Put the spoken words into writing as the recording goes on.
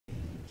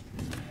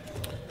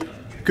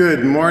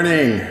Good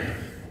morning.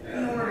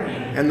 Good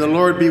morning. And the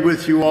Lord be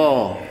with you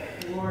all.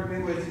 The Lord be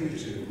with you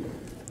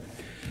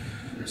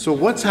too. So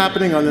what's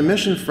happening on the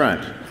mission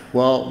front?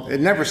 Well, it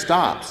never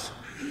stops.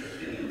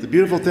 The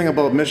beautiful thing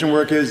about mission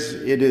work is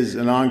it is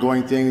an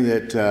ongoing thing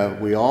that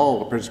we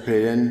all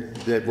participate in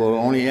that will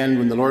only end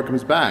when the Lord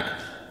comes back.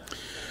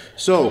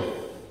 So,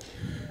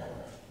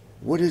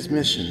 what is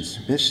missions?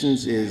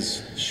 Missions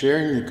is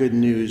sharing the good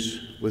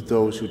news with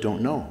those who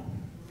don't know.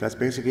 That's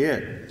basically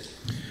it.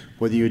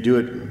 Whether you do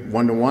it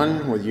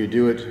one-to-one, whether you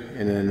do it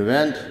in an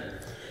event,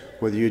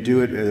 whether you do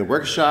it at a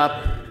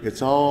workshop,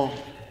 it's all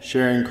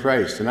sharing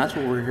Christ. And that's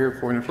what we're here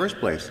for in the first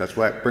place. That's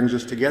what brings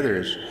us together,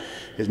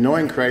 is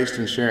knowing Christ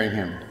and sharing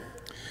Him.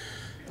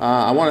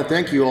 I want to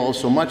thank you all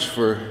so much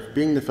for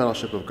being the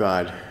fellowship of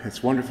God.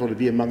 It's wonderful to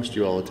be amongst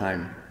you all the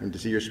time and to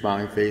see your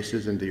smiling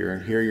faces and to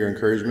hear your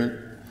encouragement.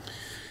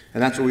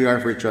 And that's what we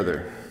are for each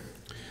other.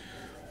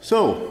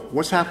 So,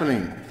 what's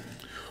happening?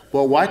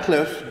 Well,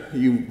 Wycliffe,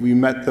 we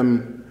met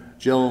them,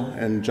 Jill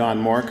and John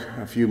Mork,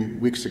 a few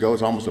weeks ago.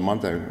 It's almost a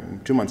month,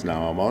 2 months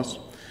now almost.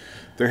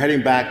 They're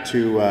heading back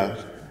to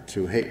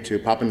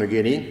Papua New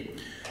Guinea.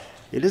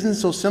 It isn't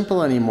so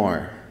simple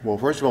anymore. Well,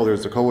 first of all,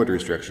 there's the COVID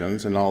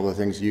restrictions and all the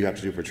things you have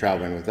to do for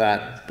traveling with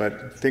that,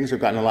 but things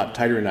have gotten a lot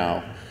tighter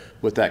now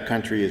with that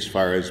country as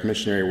far as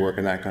missionary work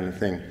and that kind of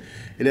thing.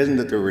 It isn't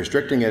that they're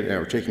restricting it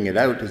or taking it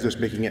out, it's just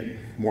making it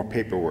more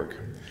paperwork.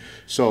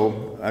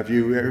 So if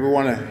you ever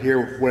want to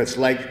hear what it's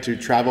like to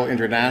travel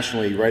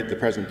internationally right at the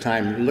present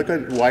time, look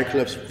at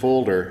Wycliffe's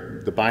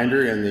folder, the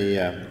binder in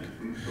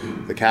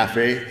the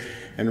cafe,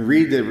 and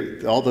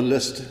read all the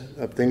list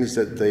of things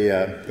that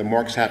the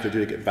Morks have to do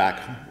to get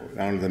back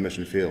onto the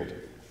mission field.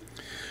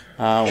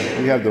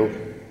 We have the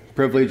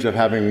privilege of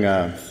having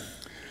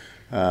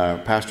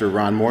Pastor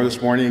Ron Moore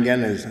this morning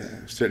again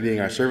is leading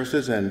our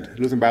services, and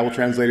Lutheran Bible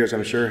translators,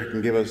 I'm sure,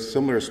 can give us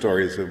similar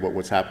stories of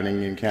what's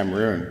happening in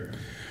Cameroon.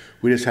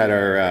 We just had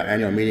our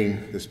annual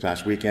meeting this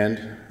past weekend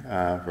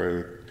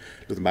for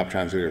Lutheran Bible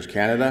Translators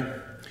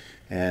Canada,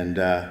 and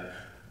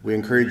we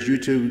encourage you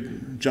to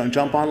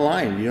jump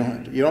online. You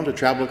don't have to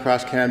travel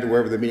across Canada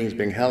wherever the meeting is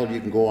being held. You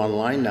can go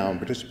online now and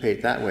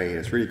participate that way.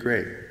 It's really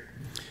great.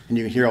 And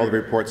you can hear all the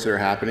reports that are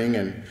happening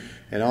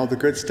and all the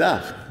good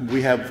stuff.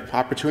 We have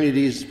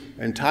opportunities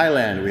in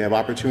Thailand. We have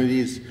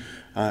opportunities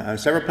in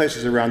several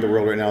places around the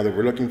world right now that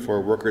we're looking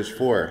for workers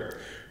for.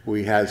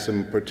 We have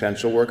some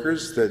potential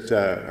workers that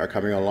are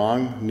coming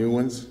along, new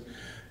ones.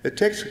 It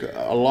takes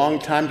a long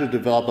time to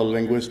develop a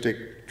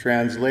linguistic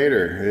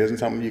translator. It isn't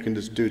something you can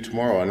just do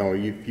tomorrow. I know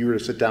if you were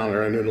to sit down and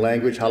learn a new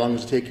language, how long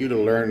does it take you to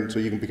learn so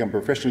you can become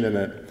proficient in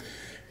it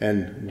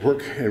and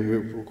work?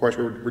 And of course,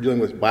 we're dealing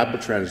with Bible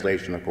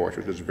translation, of course,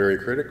 which is very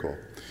critical,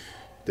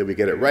 that we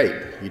get it right.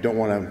 You don't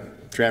want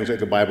to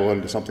translate the Bible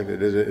into something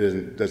that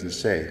it doesn't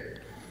say.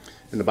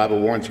 And the Bible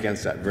warns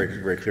against that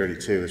very, very clearly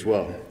too as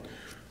well.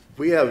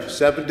 We have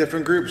 7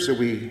 different groups that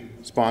we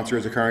sponsor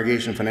as a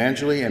congregation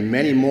financially, and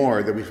many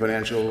more that we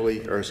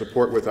financially or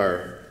support with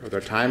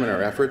our time and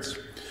our efforts.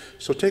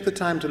 So take the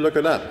time to look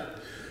it up.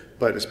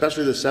 But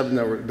especially the 7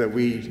 that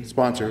we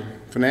sponsor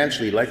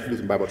financially, like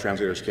Lutheran Bible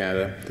Translators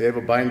Canada, they have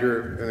a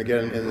binder, and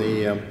again, in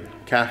the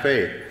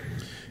cafe.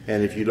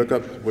 And if you look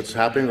up what's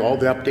happening, all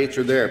the updates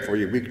are there for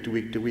you week to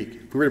week to week.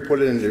 If we were to put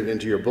it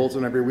into your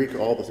bulletin every week,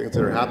 all the things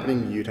that are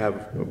happening, you'd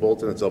have a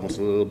bulletin that's almost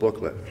a little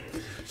booklet.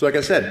 So like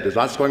I said, there's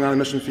lots going on in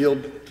the mission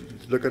field.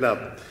 Look it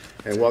up.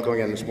 And welcome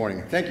again this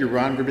morning. Thank you,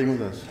 Ron, for being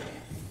with us.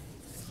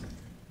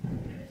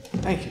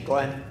 Thank you,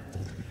 Glenn.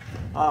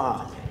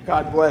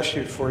 God bless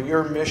you for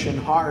your mission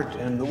heart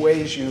and the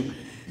ways you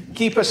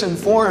keep us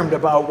informed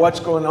about what's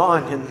going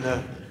on in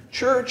the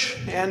church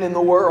and in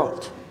the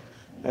world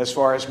as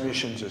far as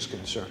missions is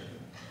concerned.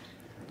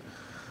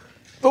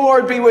 The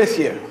Lord be with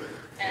you.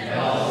 And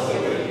also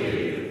with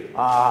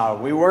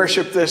you. We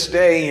worship this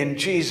day in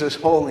Jesus'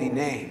 holy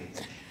name.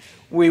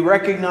 We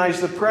recognize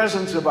the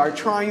presence of our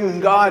triune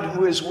God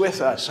who is with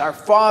us, our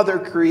Father,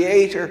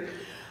 Creator,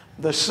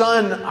 the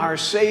Son, our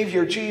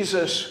Savior,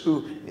 Jesus,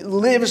 who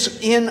lives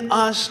in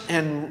us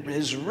and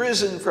is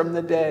risen from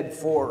the dead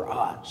for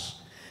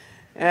us,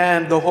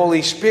 and the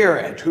Holy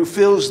Spirit, who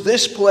fills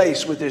this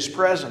place with His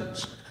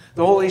presence,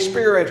 the Holy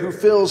Spirit who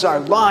fills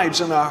our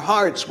lives and our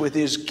hearts with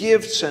His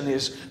gifts and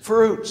His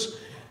fruits,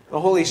 the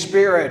Holy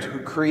Spirit who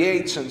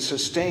creates and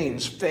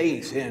sustains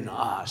faith in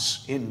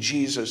us, in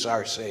Jesus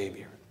our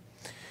Savior.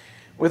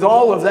 With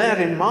all of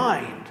that in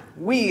mind,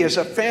 we as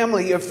a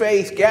family of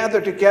faith gather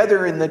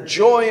together in the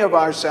joy of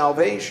our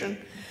salvation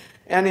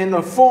and in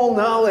the full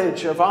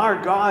knowledge of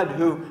our God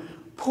who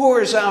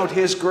pours out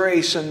His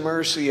grace and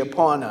mercy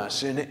upon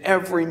us in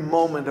every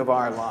moment of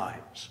our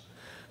lives.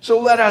 So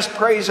let us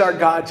praise our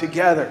God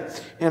together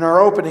in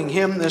our opening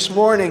hymn this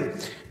morning.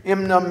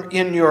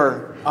 In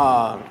your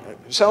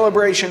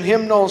celebration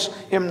hymnals,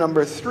 hymn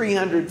number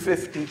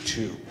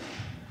 352.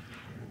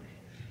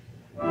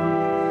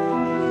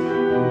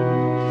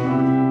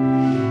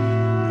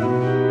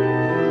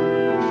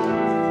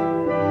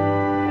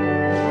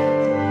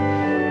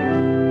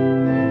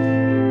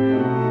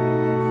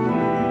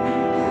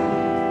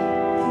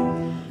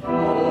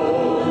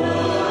 Oh,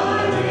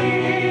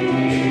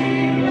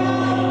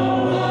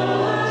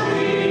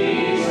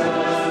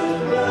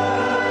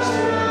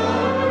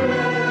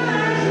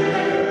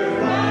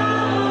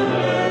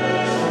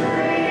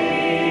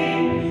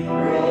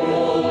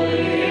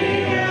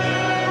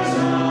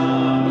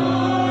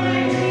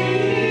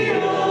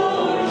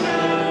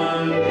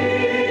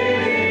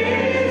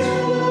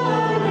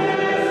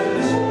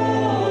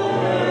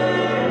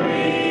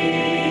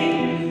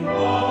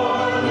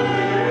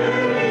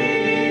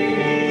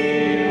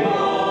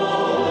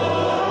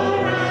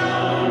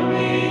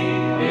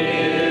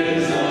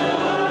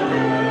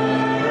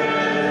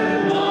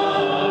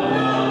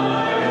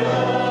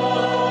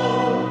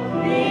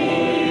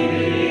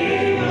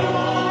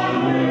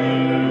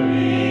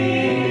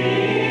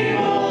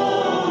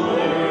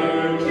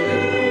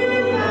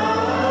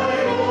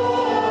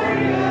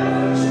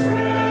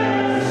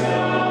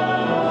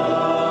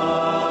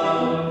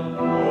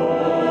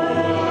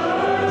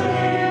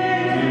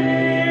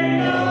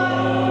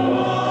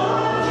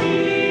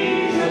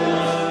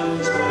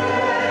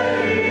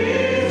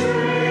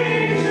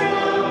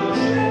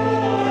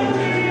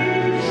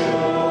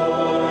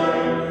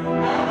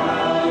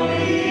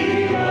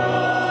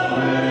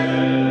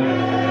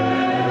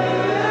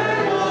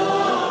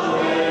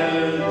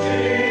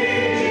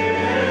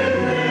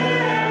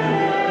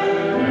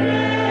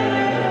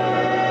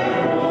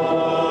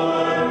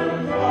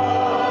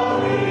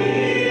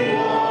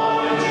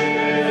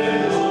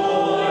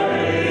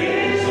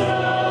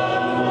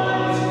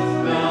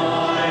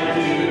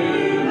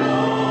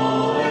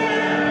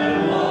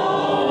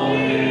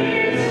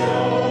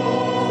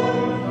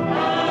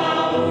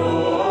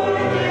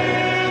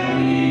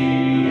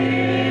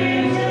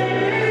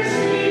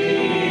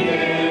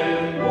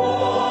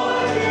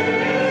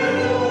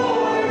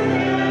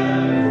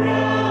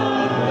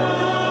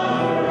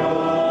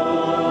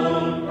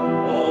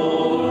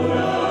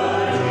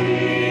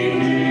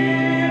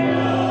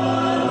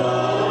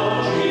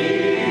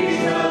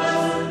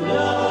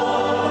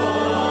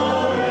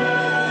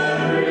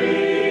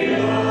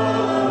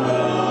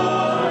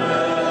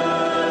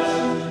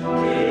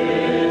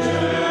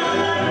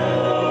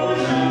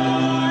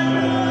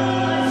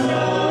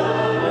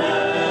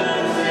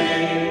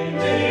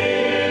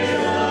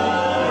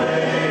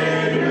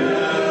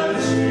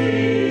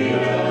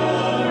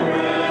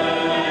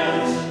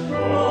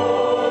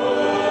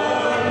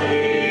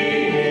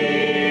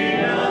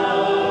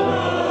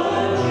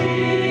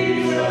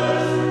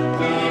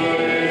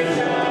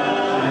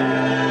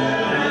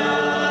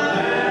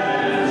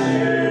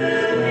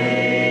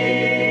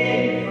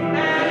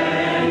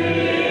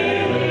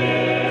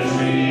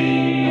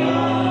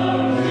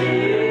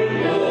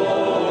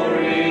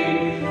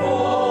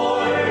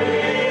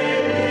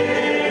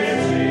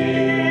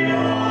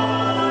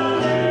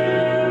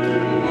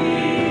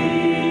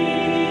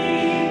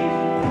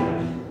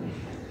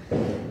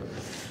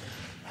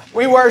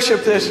 We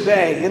worship this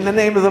day in the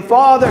name of the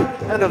Father,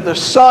 and of the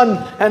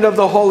Son, and of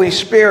the Holy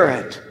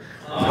Spirit.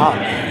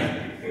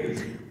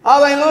 Amen.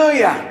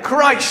 Hallelujah.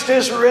 Christ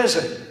is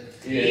risen.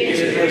 He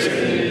is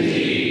risen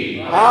indeed.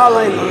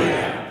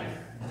 Hallelujah.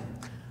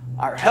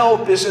 Our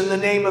help is in the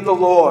name of the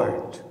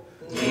Lord.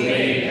 Who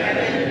made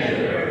heaven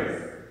and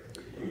earth.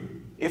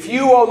 If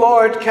you, O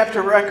Lord, kept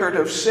a record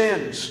of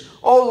sins,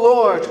 O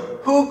Lord,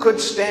 who could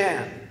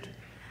stand?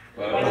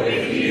 But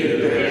with you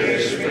there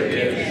is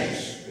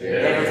forgiveness,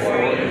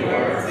 therefore you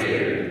are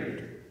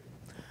feared.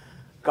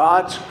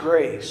 God's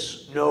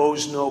grace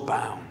knows no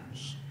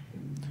bounds.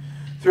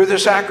 Through the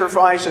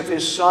sacrifice of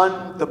his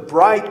Son, the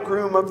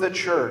bridegroom of the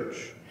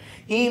church,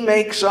 he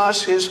makes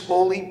us his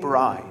holy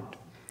bride.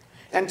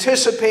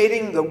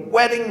 Anticipating the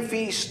wedding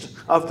feast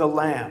of the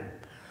Lamb,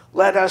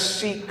 let us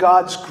seek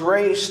God's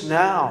grace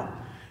now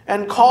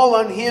and call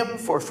on him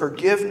for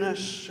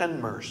forgiveness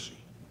and mercy.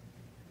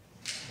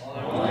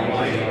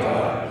 Almighty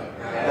God,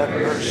 Have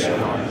mercy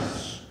on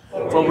us,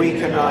 for we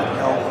cannot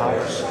help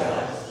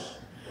ourselves.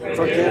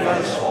 Forgive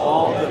us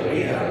all that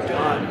we have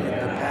done in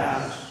the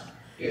past.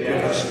 Give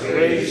us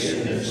grace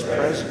in this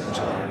present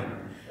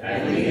time,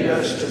 and lead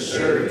us to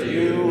serve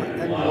you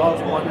and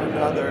love one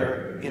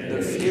another in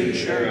the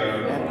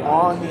future and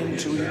on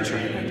into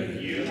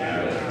eternity. You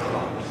have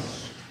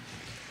promised.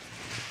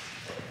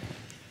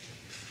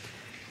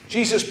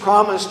 Jesus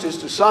promised his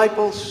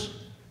disciples,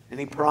 and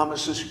he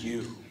promises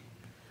you.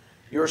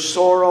 Your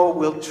sorrow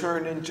will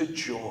turn into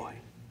joy.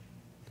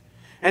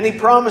 And he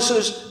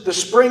promises the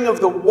spring of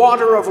the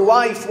water of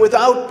life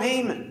without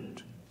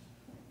payment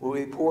will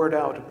be poured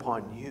out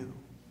upon you.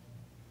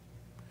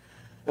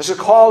 As a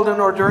called and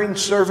ordained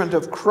servant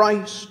of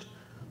Christ,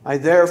 I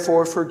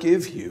therefore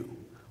forgive you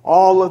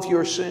all of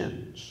your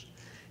sins.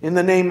 In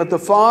the name of the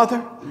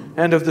Father,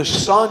 and of the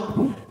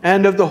Son,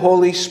 and of the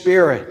Holy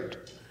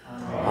Spirit.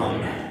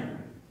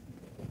 Amen.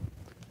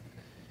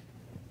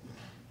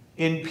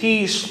 In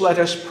peace, let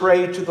us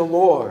pray to the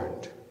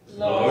Lord.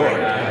 Lord,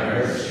 have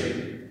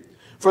mercy.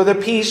 For the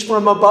peace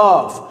from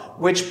above,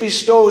 which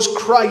bestows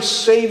Christ's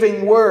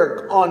saving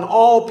work on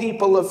all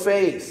people of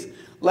faith,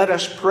 let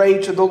us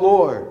pray to the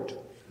Lord.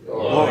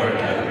 Lord,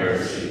 have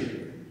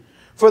mercy.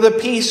 For the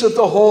peace of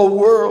the whole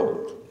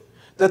world,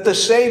 that the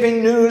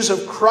saving news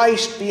of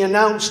Christ be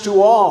announced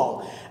to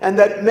all, and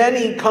that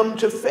many come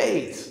to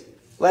faith,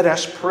 let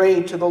us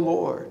pray to the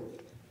Lord.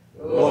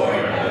 Lord,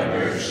 have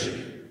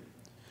mercy.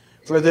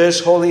 For this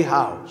holy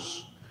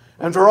house,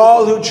 and for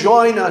all who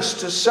join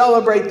us to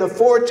celebrate the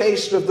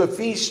foretaste of the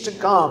feast to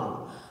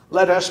come,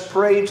 let us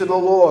pray to the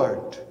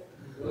Lord.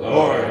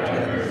 Lord,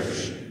 have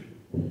mercy.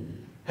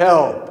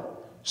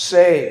 Help,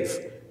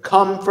 save,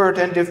 comfort,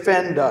 and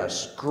defend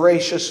us,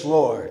 gracious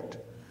Lord.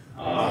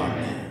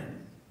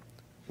 Amen.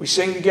 We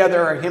sing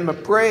together our hymn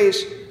of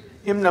praise,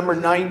 hymn number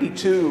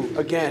 92,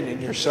 again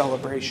in your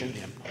celebration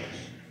hymnals.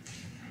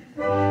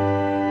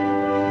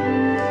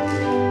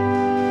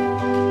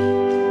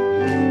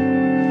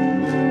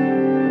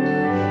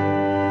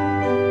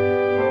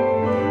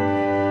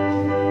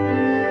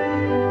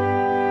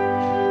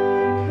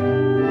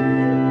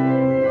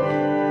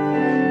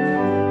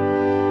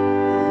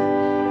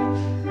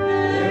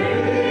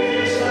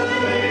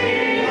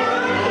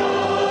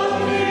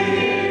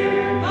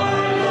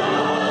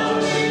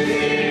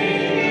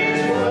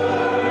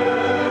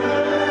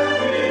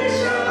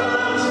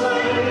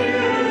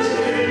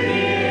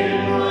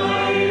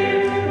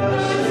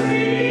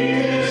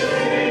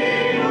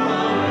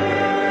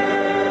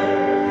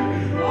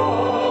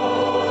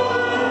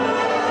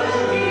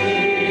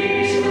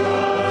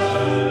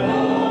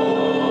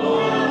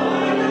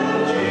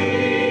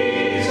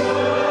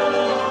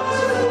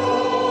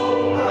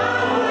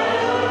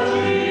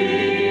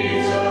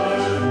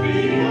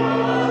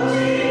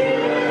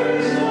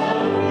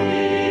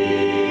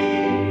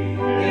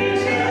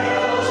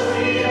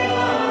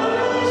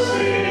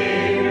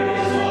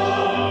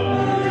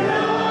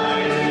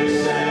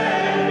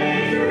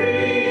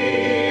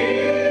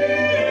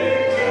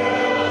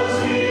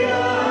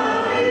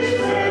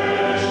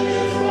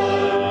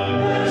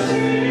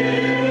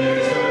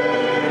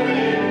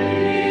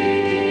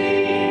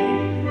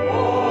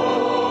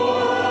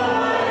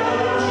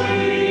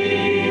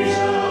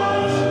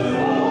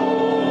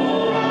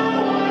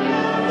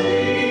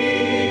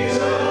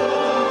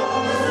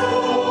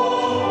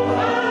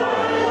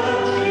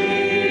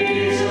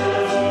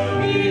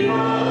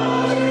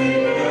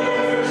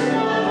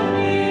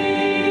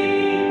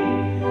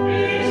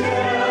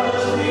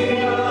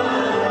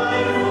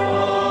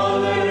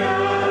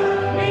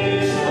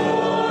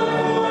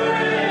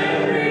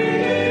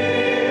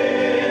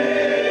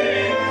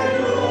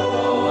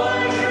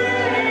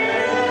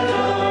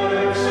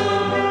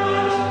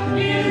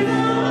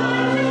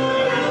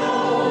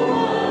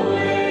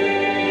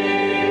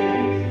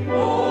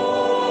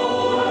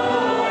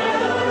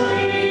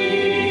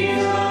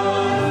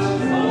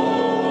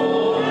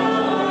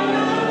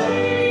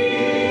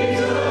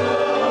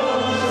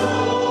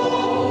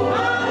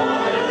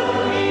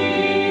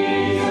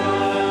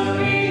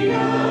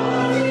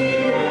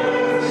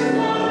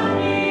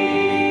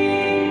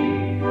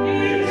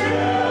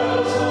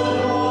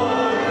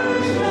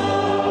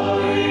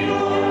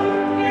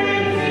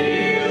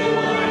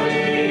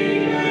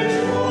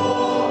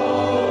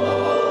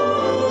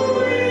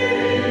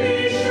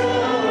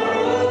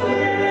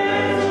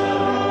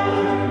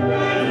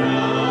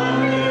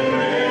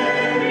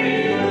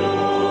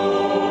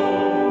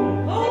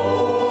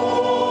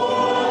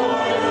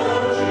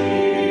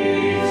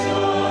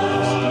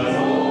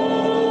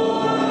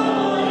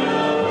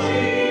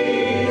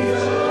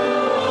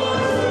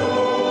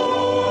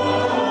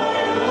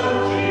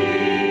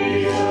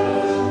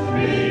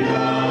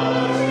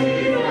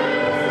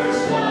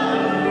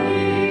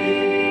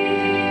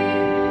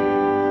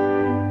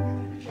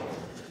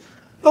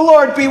 The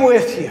Lord be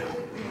with you.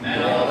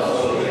 And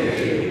also with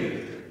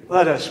you.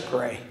 Let us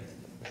pray.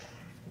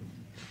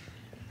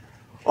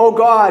 O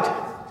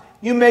God,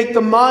 you make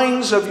the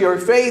minds of your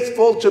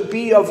faithful to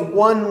be of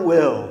one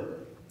will.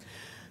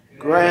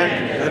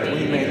 Grant that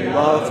we may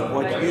love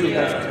what you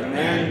have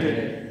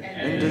commanded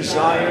and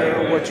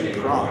desire what you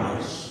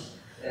promise,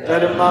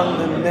 that among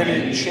the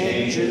many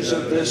changes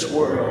of this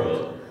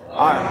world,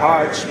 our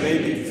hearts may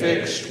be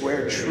fixed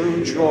where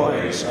true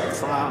joys are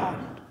found.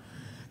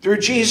 Through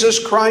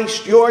Jesus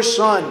Christ, your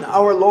Son,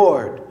 our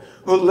Lord,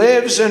 who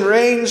lives and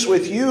reigns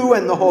with you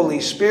and the Holy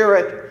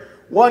Spirit,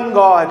 one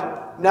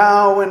God,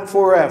 now and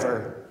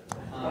forever.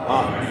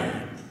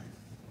 Amen.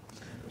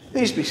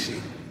 Please be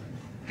seated.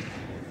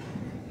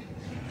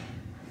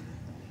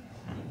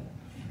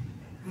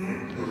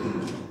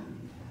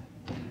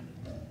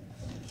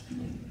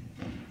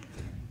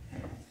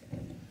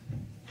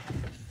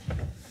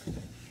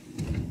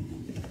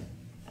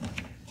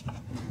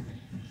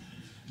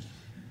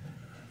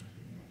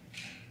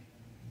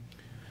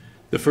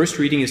 The first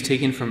reading is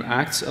taken from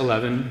Acts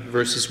 11,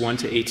 verses 1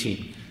 to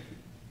 18.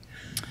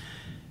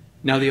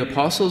 Now the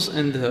apostles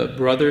and the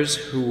brothers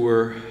who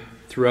were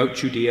throughout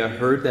Judea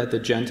heard that the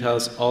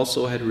Gentiles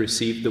also had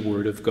received the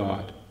word of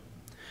God.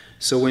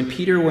 So when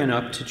Peter went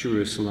up to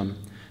Jerusalem,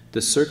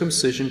 the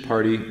circumcision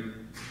party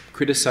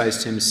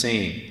criticized him,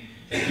 saying,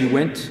 "You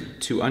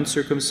went to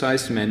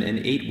uncircumcised men and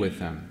ate with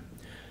them."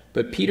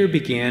 But Peter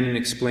began and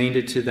explained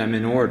it to them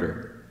in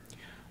order.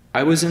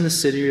 "I was in the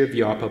city of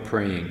Joppa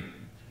praying,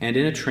 and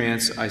in a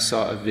trance I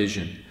saw a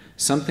vision,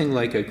 something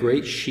like a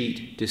great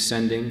sheet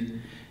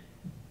descending,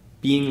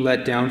 being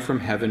let down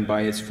from heaven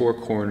by its four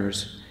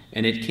corners,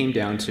 and it came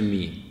down to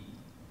me.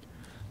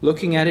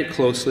 Looking at it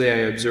closely, I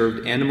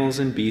observed animals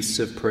and beasts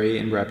of prey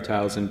and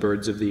reptiles and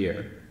birds of the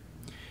air.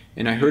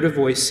 And I heard a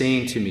voice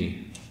saying to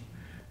me,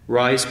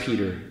 'Rise,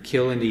 Peter,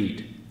 kill and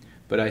eat.'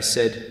 But I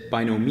said,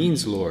 'By no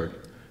means, Lord,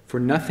 for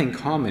nothing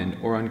common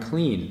or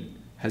unclean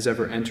has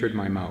ever entered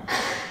my mouth.'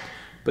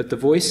 But the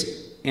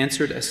voice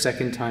answered a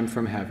second time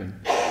from heaven,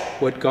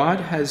 'What God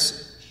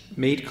has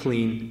made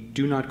clean,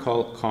 do not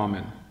call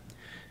common.'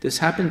 This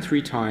happened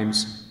 3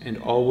 times, and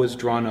all was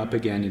drawn up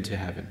again into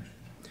heaven.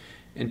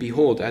 And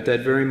behold, at that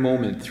very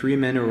moment 3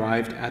 men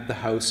arrived at the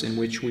house in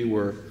which we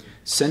were,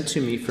 sent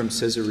to me from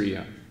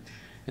Caesarea.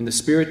 And the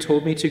Spirit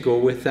told me to go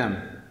with them,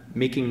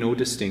 making no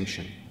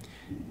distinction.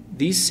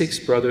 These 6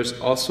 brothers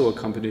also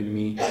accompanied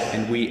me,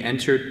 and we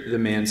entered the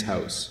man's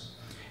house.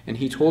 And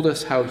he told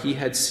us how he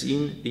had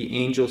seen the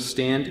angel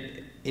stand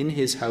in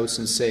his house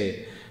and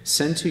say,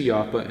 'Send to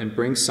Joppa and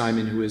bring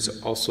Simon, who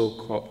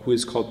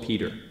is called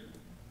Peter.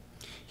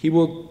 He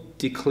will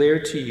declare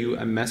to you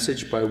a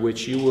message by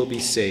which you will be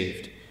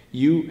saved,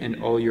 you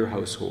and all your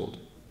household.'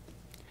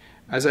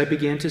 As I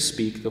began to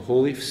speak, the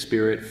Holy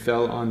Spirit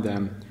fell on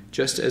them,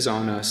 just as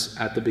on us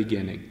at the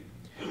beginning.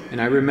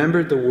 And I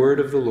remembered the word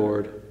of the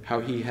Lord,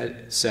 how he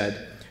had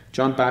said,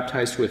 'John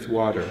baptized with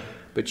water,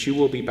 but you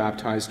will be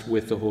baptized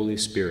with the Holy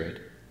Spirit.'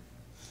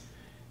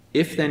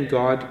 If then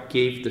God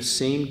gave the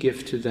same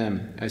gift to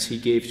them as he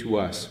gave to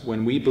us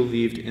when we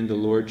believed in the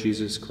Lord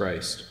Jesus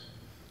Christ,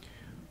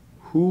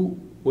 who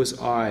was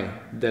I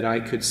that I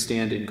could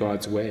stand in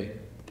God's way?"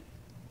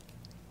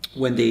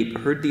 When they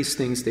heard these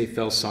things, they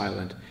fell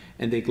silent,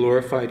 and they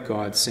glorified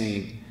God,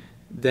 saying,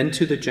 "Then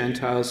to the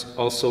Gentiles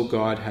also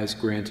God has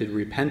granted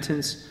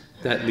repentance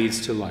that leads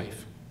to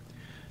life."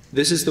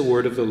 This is the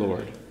word of the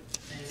Lord.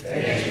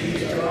 Thanks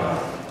be to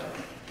God.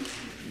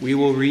 We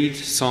will read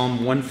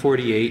Psalm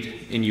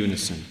 148 in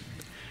unison.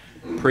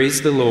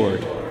 Praise the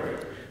Lord.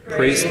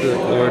 Praise the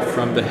Lord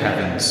from the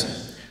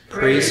heavens.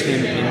 Praise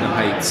him in the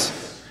heights.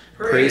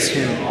 Praise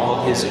him,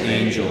 all his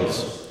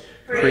angels.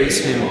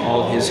 Praise him,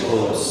 all his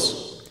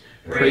hosts.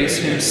 Praise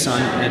him,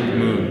 sun and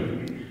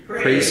moon.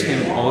 Praise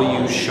him,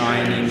 all you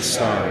shining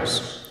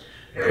stars.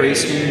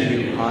 Praise him,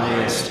 you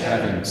highest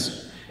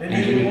heavens,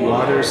 and you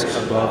waters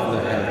above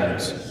the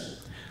heavens.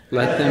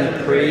 Let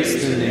them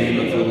praise the name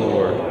of the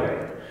Lord.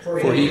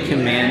 For he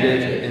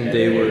commanded, and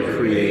they were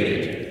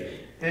created,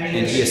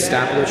 and he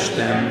established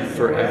them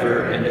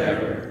forever and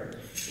ever.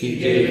 He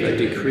gave a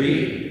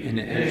decree, and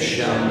it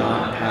shall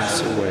not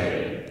pass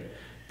away.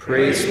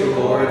 Praise the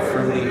Lord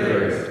from the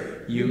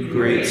earth, you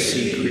great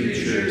sea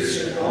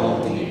creatures,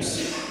 all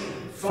deeps.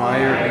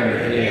 Fire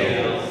and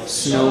hail,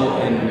 snow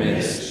and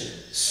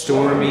mist,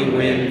 stormy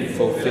wind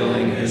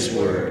fulfilling his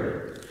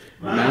word.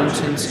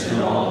 Mountains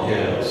and all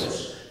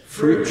hills,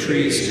 fruit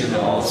trees and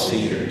all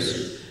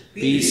cedars,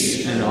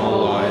 beasts and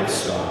all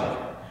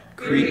livestock,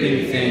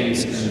 creeping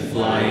things and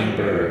flying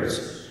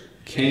birds,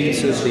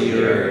 kings of the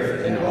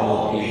earth and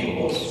all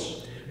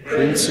peoples,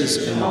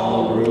 princes and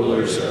all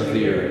rulers of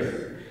the earth,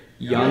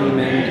 young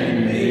men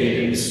and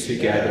maidens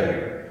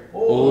together,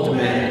 old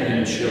men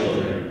and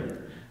children.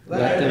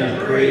 Let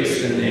them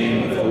praise the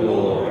name of the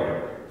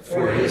Lord,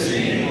 for his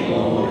name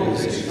alone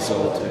is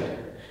exalted.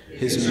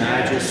 His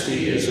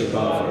majesty is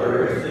above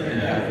earth and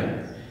heaven.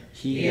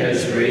 He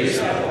has raised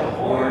up a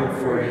horn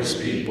for his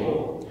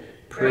people,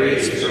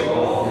 praise for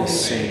all his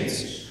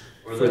saints,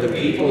 for the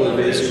people of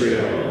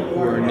Israel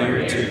who are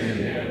near to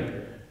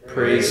him.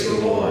 Praise the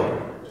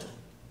Lord.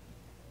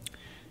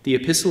 The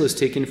epistle is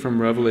taken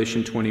from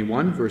Revelation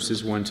 21,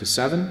 verses 1 to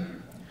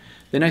 7.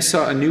 Then I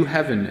saw a new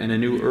heaven and a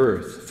new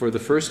earth, for the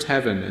first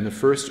heaven and the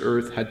first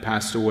earth had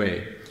passed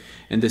away,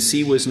 and the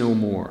sea was no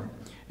more.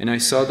 And I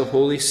saw the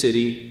holy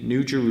city,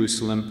 New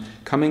Jerusalem,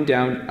 coming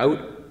down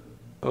out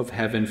of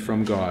heaven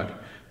from God,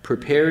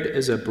 prepared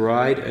as a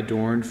bride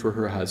adorned for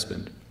her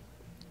husband.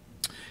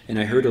 And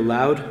I heard a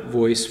loud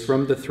voice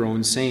from the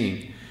throne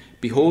saying,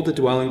 Behold, the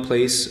dwelling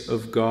place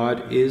of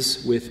God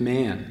is with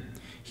man.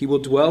 He will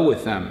dwell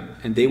with them,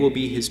 and they will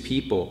be his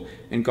people,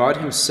 and God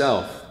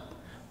himself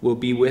will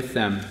be with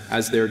them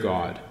as their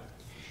God.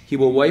 He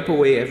will wipe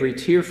away every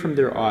tear from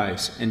their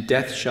eyes, and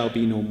death shall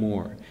be no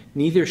more.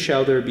 Neither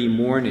shall there be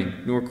mourning,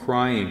 nor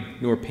crying,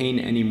 nor pain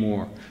any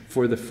more,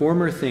 for the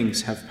former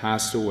things have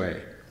passed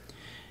away.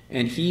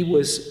 And he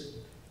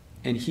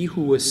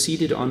who was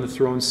seated on the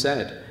throne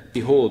said,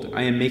 Behold,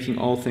 I am making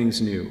all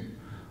things new.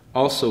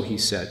 Also he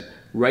said,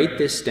 Write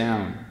this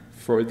down,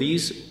 for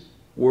these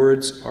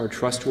words are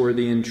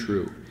trustworthy and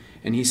true.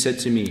 And he said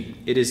to me,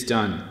 It is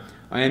done.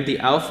 I am the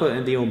Alpha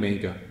and the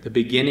Omega, the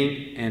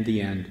beginning and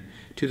the end.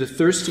 To the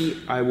thirsty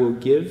I will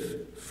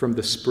give from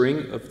the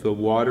spring of the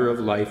water of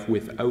life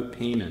without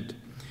payment.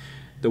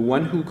 The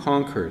one who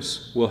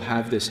conquers will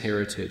have this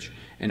heritage,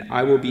 and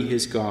I will be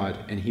his God,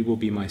 and he will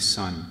be my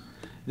son.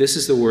 This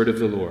is the word of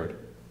the Lord.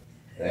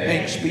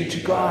 Thanks be to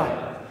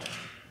God.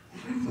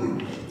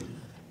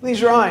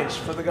 Please rise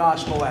for the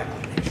gospel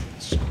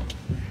acclamations.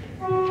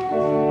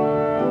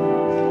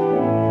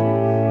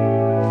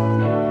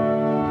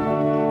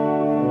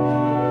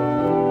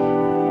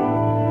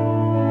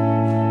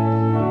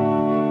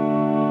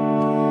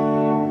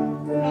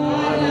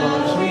 God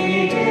loves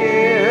me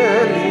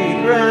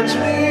dearly, grants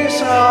me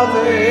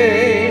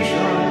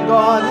salvation.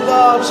 God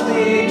loves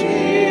me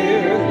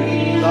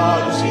dearly,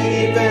 loves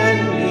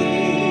even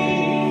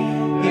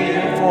me.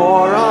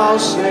 Therefore I'll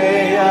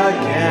say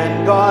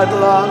again, God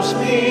loves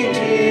me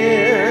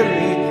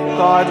dearly,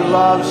 God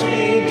loves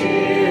me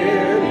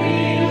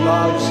dearly,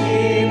 loves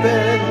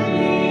even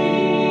me.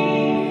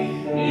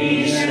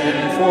 He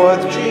sent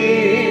forth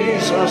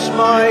Jesus,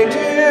 my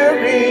dear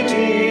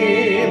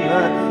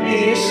Redeemer.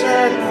 He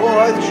sent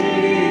forth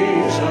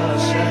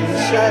Jesus and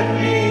set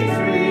me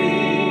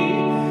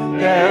free.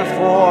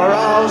 Therefore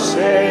I'll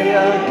say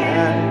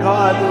again,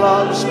 God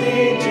loves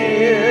me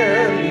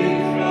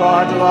dearly,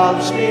 God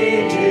loves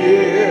me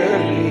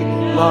dearly,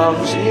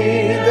 loves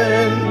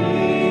even me.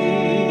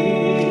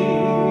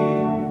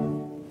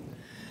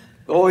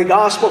 The Holy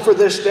Gospel for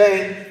this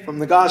day, from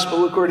the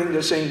Gospel according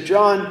to St.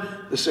 John,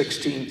 the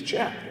 16th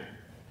chapter.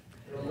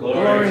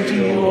 Glory to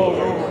you, O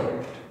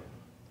Lord.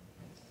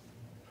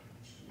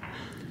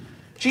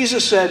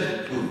 Jesus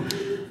said,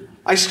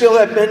 I still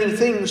have many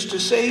things to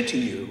say to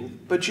you,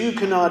 but you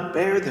cannot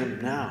bear them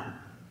now.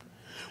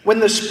 When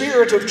the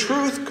Spirit of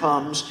truth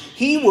comes,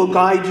 he will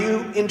guide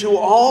you into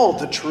all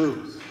the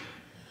truth.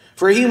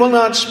 For he will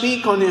not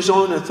speak on his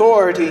own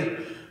authority,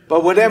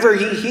 but whatever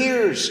he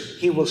hears,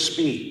 he will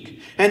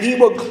speak. And he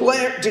will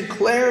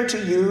declare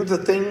to you the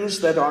things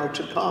that are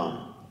to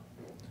come.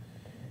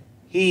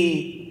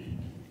 He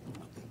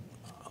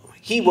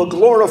will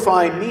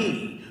glorify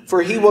me,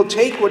 for he will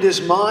take what is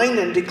mine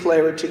and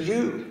declare it to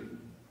you.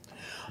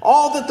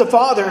 All that the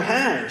Father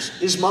has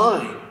is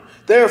mine.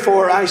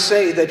 Therefore I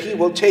say that he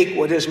will take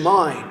what is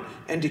mine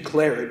and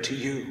declare it to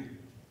you.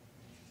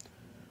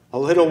 A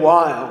little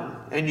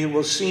while, and you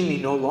will see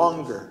me no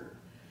longer.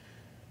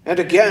 And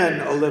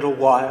again a little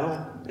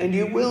while, and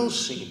you will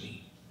see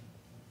me.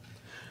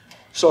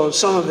 So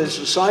some of his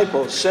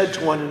disciples said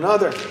to one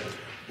another,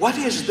 What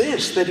is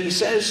this that he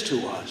says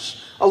to us?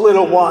 A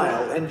little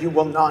while, and you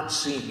will not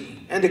see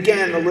me. And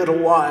again a little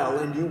while,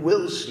 and you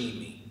will see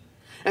me.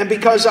 And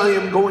because I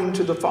am going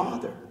to the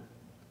Father.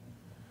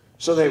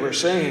 So they were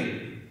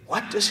saying,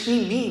 What does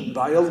he mean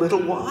by a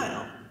little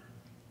while?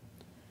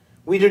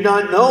 We do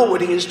not know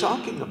what he is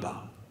talking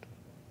about.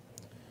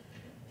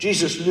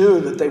 Jesus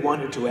knew that they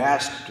wanted to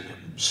ask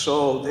him.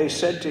 So they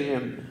said to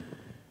him,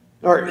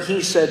 or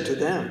he said to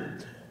them,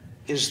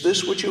 Is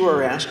this what you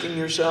are asking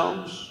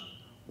yourselves?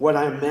 What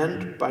I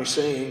meant by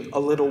saying, a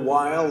little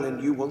while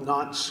and you will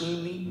not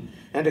see me,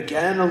 and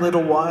again a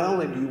little while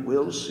and you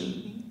will see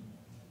me?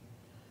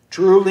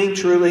 Truly,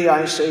 truly,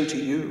 I say to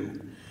you,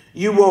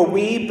 you will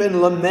weep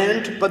and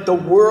lament, but the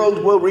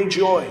world will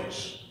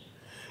rejoice.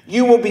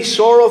 You will be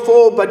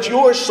sorrowful, but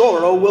your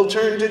sorrow will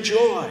turn to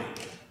joy.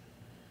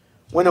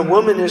 When a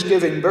woman is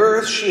giving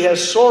birth, she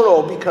has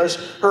sorrow because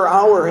her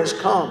hour has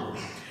come.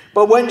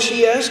 But when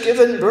she has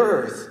given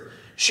birth,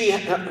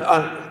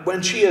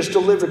 when she has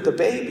delivered the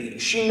baby,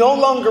 she no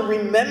longer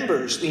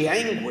remembers the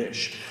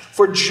anguish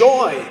for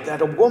joy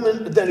that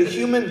a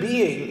human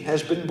being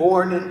has been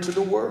born into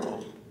the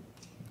world.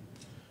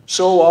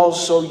 So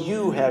also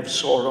you have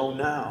sorrow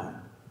now,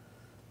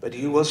 but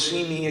you will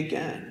see me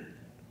again,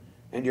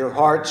 and your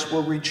hearts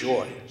will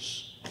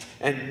rejoice,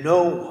 and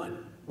no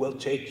one will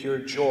take your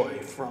joy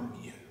from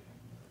you.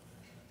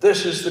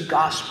 This is the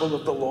gospel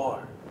of the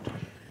Lord.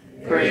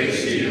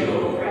 Praise to you,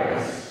 O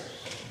Christ.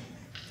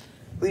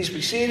 Please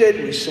be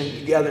seated. We sing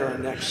together our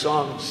next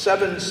song,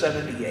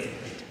 778.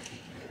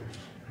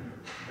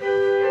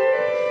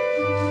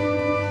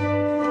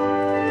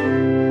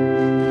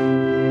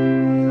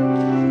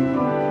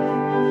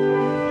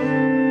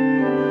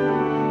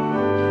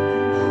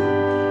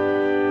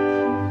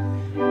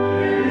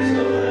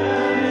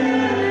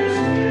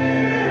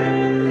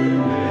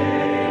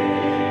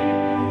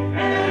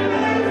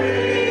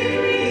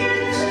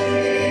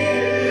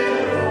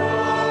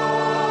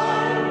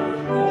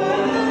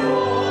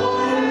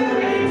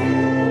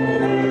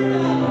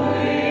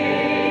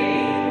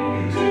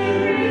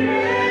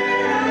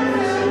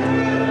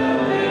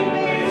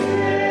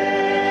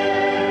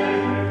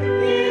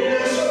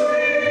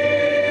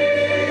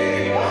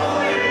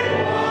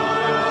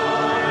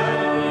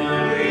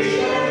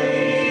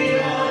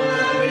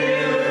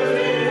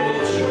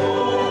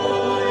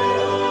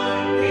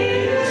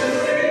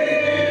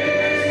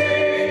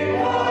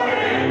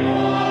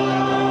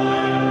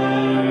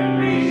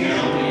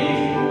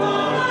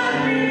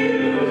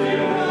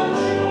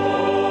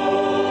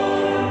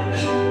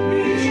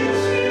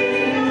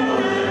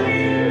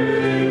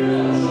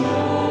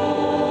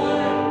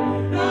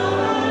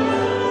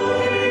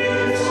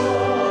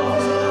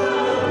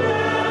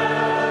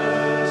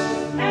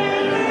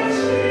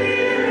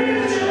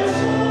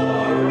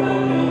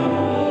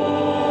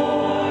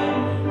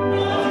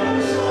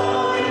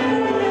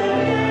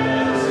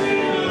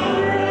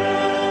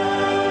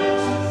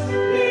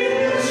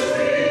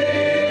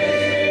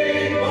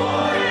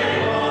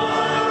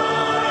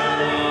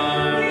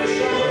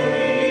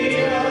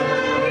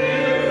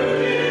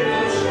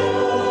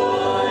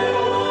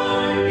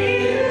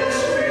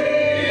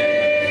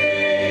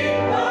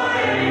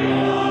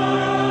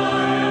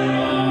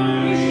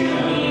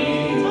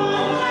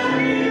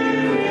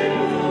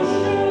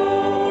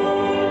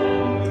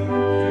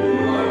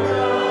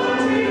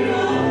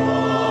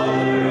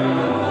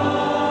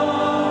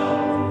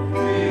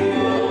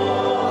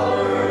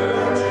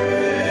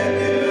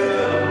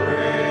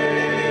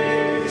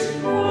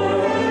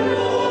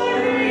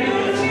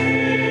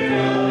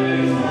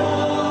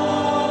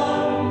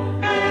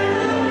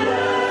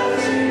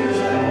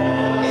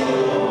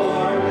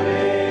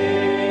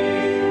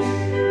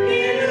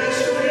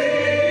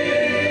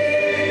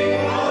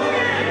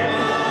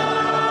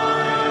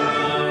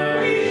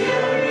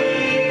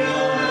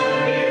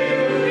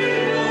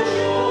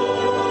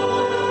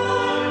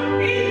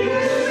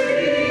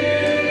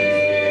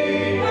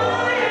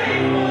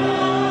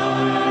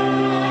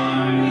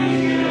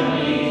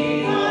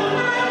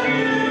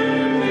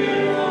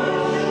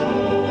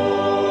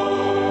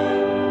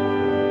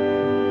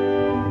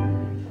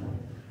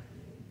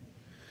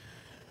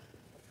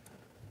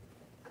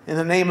 In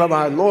the name of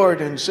our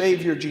Lord and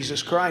Savior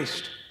Jesus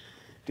Christ,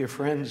 dear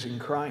friends in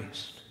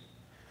Christ,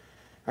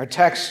 our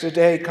text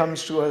today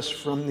comes to us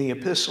from the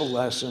epistle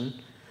lesson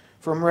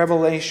from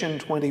Revelation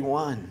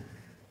 21.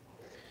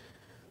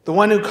 The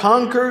one who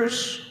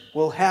conquers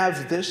will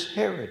have this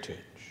heritage.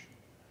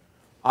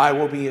 I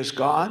will be his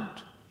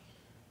God,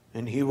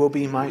 and he will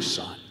be my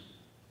son.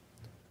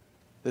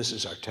 This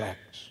is our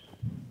text.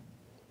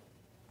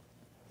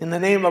 In the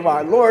name of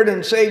our Lord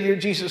and Savior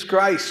Jesus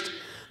Christ,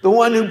 the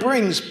one who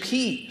brings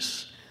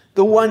peace,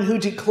 the one who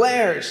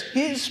declares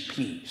his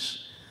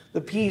peace,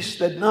 the peace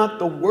that not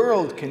the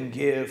world can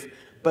give,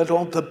 but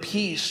the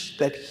peace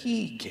that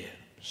he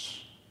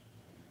gives.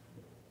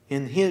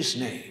 In his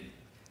name,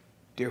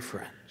 dear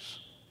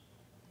friends.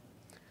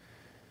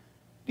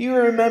 Do you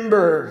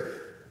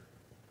remember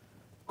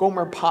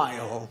Gomer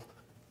Pyle,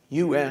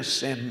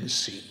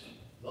 USMC?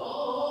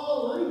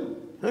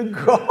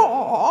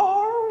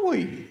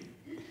 Golly.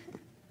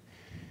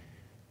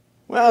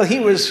 Well, he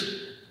was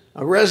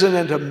a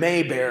resident of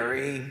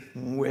Mayberry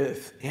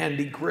with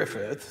Andy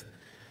Griffith,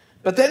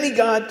 but then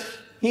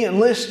he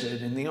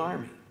enlisted in the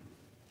Army.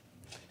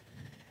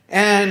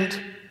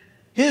 And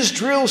his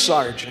drill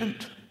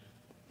sergeant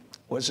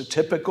was a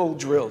typical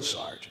drill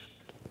sergeant.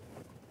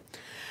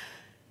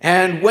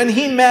 And when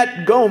he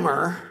met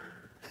Gomer,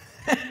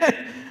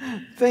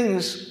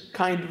 things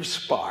kind of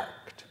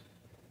sparked.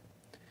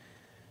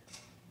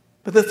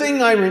 But the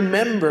thing I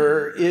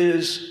remember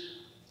is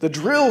the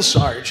drill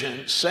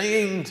sergeant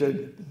saying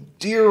to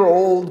dear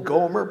old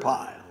Gomer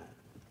Pyle,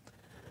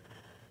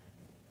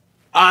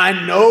 I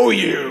know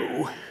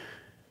you.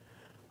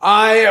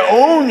 I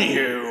own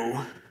you.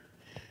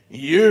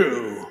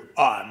 You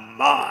are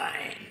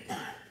mine.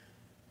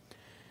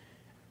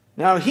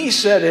 Now, he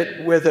said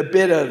it with a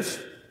bit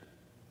of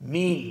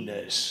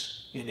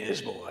meanness in his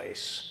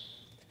voice.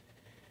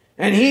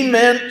 And he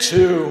meant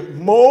to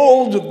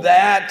mold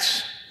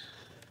that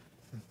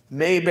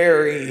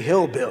Mayberry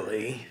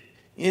hillbilly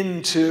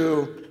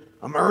into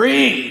a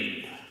Marine.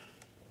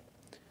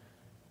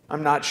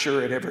 I'm not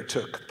sure it ever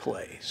took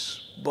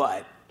place,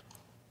 but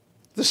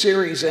the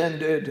series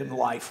ended and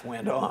life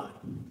went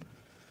on.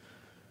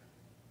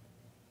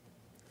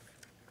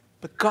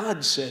 But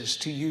God says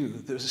to you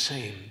the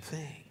same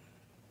thing.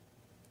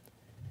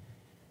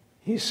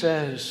 He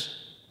says,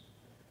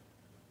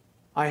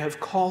 I have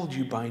called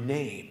you by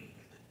name.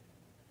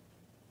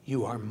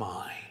 You are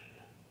mine.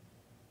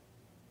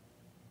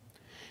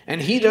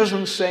 And he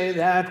doesn't say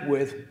that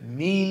with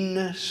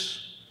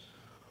meanness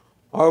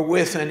or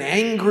with an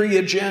angry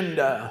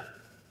agenda.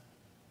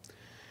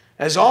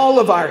 As all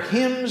of our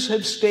hymns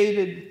have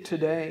stated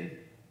today,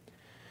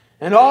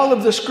 and all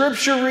of the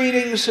scripture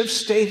readings have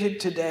stated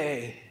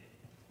today,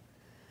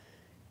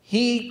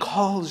 he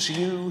calls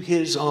you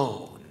his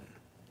own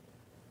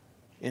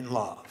in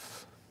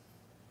love.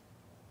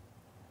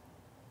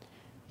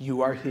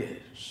 You are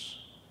his.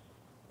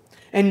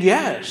 And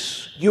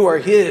yes, you are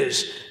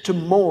his to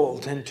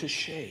mold and to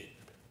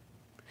shape.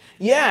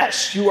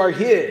 Yes, you are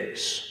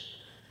his,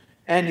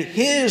 and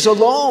his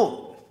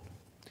alone.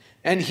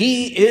 And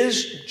he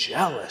is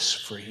jealous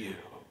for you.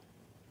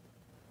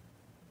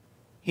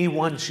 He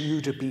wants you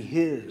to be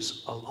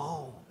his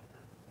alone.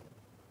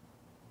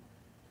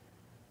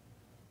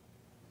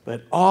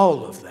 But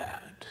all of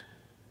that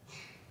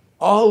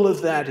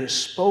is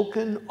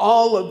spoken,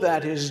 all of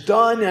that is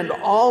done, and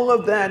all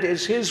of that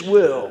is his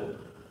will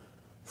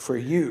for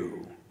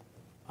you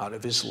out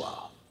of his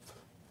love.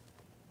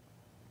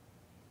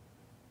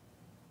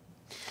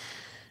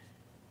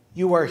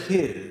 You are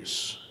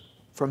his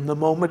from the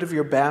moment of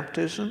your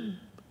baptism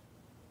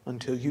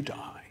until you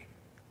die.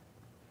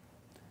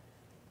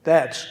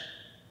 That's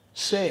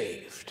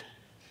saved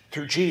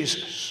through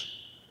Jesus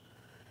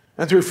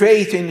and through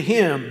faith in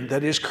him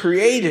that is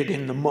created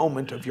in the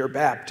moment of your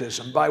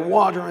baptism by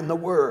water and the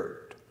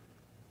word.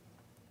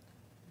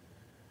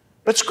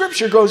 But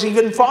Scripture goes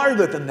even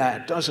farther than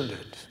that, doesn't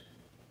it?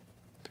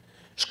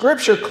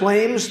 Scripture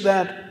claims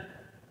that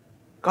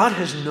God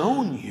has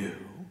known you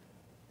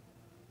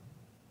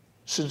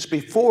since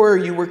before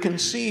you were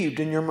conceived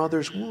in your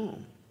mother's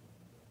womb.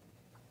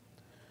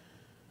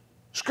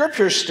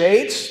 Scripture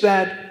states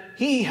that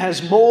he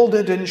has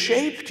molded and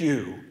shaped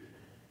you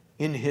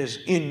in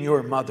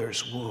your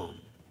mother's womb.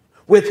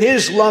 With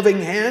his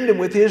loving hand and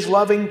with his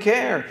loving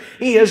care.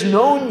 He has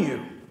known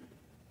you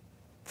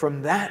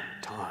from that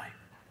time.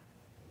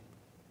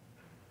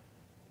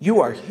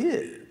 You are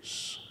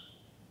his.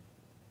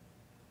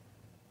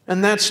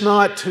 And that's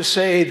not to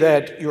say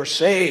that you're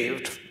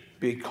saved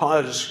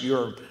because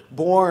you're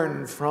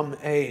born from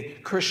a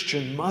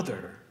Christian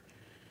mother.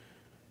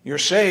 You're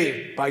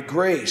saved by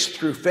grace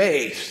through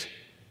faith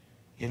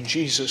in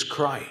Jesus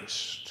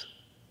Christ.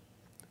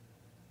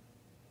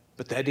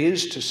 But that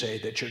is to say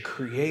that your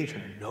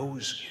Creator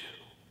knows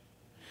you,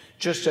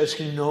 just as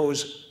he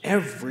knows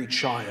every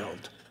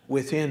child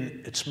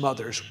within its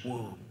mother's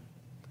womb.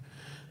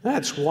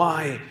 That's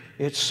why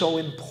it's so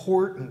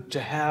important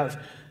to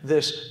have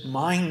this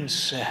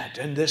mindset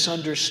and this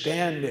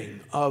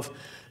understanding of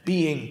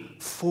being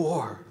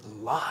for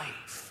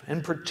life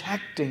and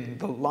protecting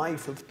the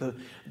life of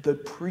the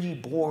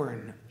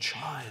preborn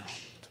child.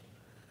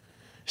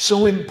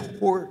 So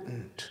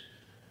important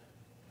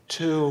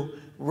to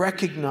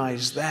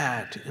recognize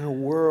that in a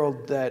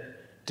world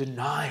that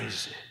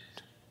denies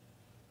it.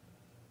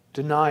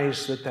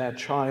 Denies that that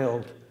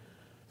child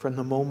from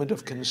the moment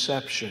of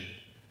conception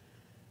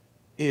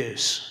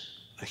is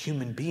a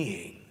human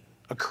being,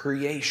 a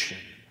creation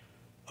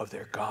of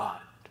their God.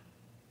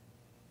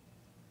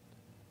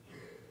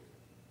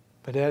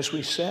 But as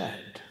we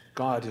said,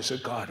 God is a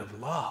God of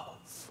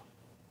love.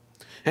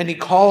 And he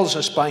calls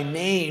us by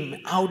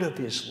name out of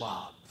his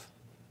love.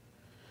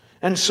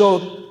 And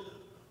so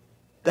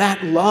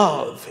that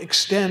love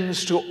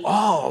extends to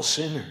all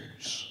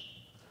sinners.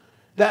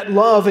 That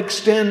love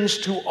extends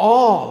to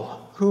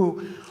all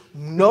who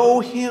know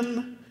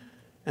him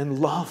and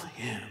love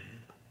him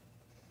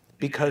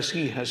because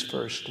he has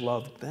first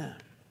loved them.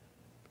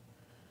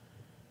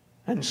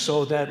 And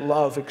so that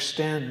love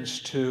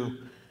extends to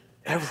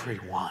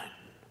everyone.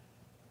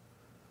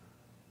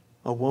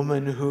 A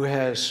woman who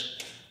has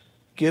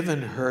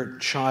given her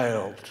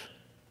child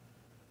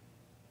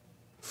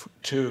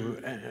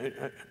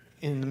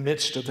in the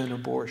midst of an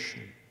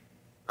abortion.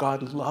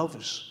 God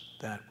loves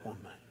that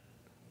woman,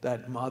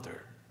 that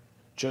mother,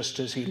 just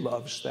as he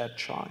loves that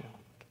child.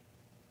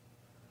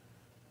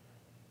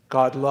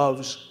 God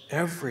loves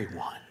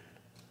everyone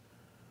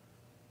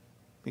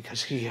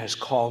because he has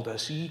called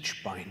us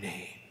each by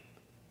name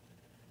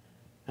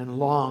and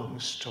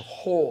longs to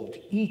hold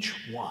each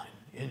one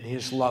in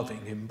his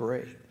loving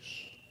embrace.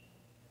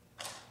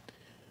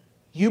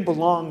 You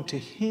belong to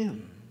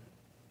him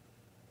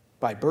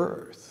by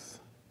birth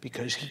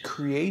because he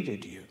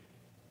created you.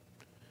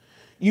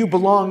 You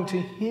belong to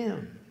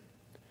him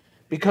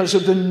because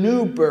of the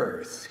new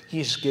birth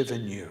he's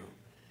given you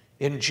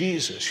in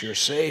Jesus, your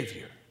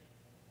Savior.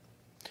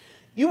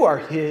 You are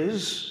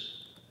his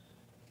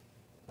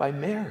by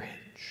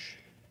marriage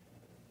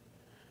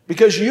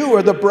because you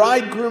are the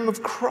bridegroom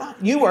of Christ.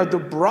 You are the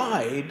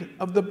bride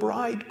of the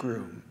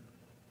bridegroom,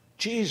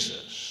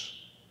 Jesus,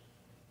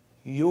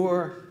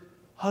 your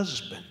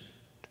husband,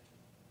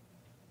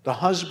 the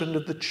husband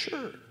of the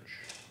church.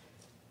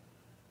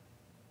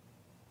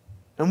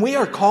 And we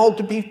are called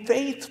to be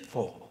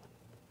faithful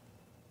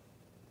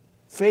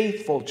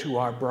to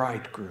our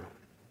bridegroom.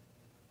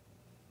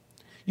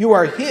 You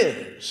are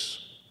his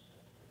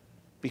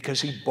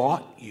because he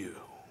bought you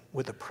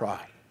with a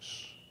price.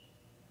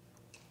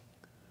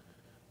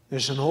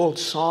 There's an old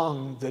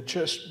song that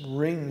just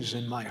rings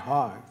in my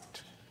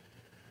heart.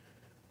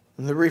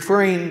 And the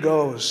refrain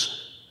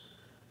goes,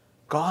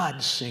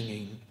 God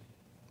singing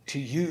to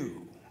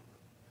you.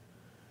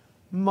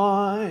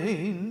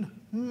 Mine,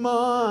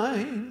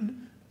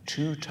 mine,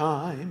 2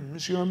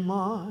 times you're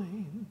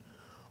mine.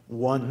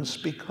 Once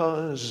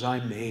because I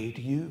made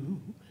you,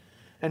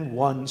 and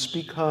once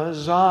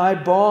because I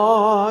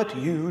bought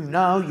you.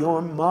 Now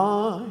you're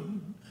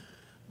mine,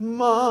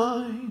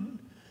 mine,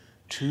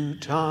 2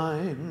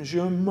 times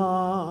you're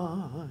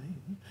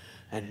mine,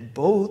 and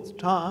both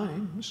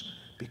times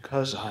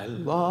because I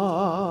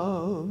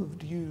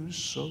loved you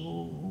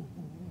so.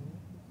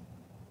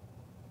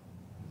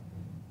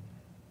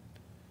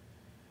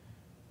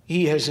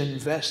 He has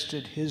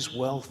invested his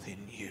wealth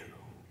in you.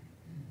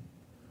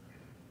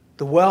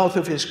 The wealth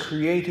of his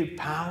creative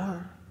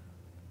power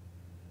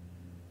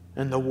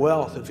and the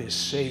wealth of his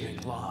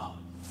saving love.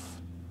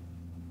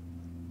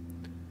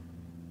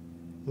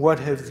 What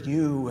have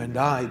you and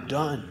I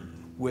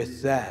done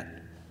with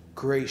that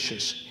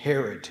gracious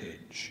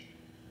heritage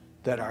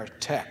that our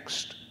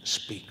text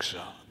speaks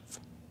of?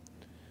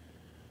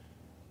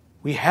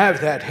 We have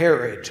that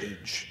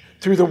heritage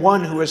through the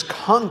one who has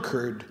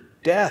conquered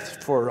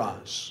death for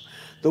us,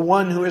 the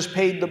one who has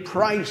paid the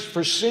price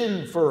for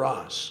sin for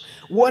us.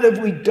 What have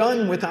we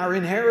done with our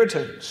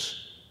inheritance?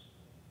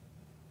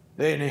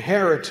 The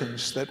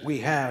inheritance that we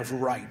have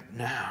right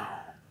now,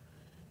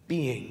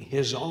 being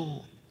his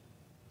own.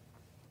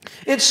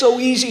 It's so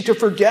easy to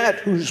forget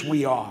whose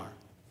we are.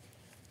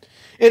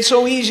 It's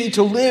so easy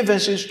to live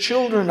as his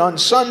children on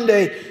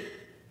Sunday,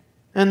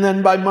 and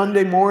then by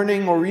Monday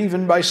morning or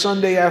even by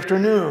Sunday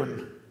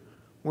afternoon,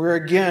 we're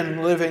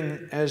again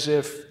living as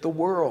if the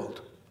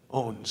world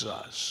owns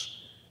us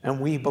and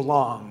we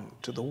belong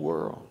to the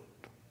world.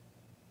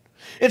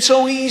 It's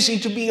so easy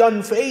to be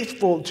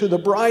unfaithful to the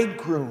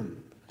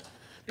bridegroom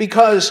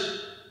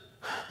because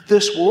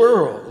this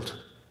world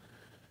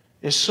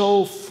is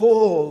so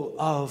full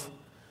of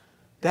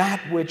that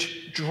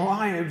which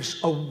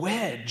drives a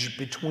wedge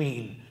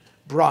between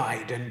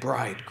bride and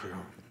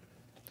bridegroom,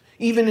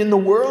 even in the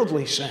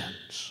worldly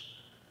sense,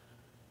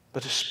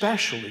 but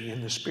especially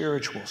in the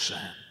spiritual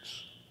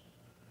sense.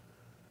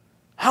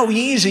 How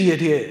easy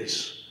it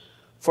is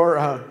for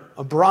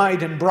a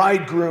bride and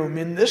bridegroom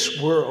in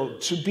this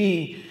world to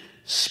be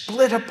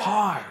split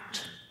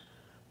apart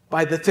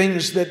by the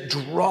things that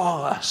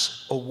draw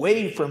us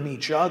away from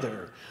each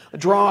other,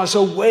 draw us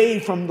away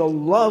from the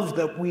love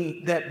that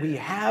we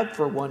have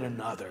for one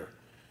another,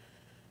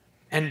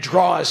 and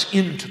draw us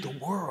into the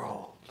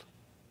world.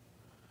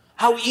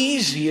 How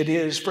easy it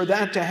is for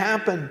that to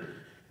happen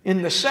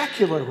in the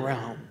secular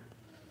realm.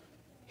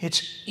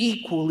 It's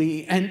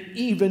equally and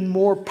even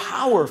more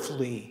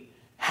powerfully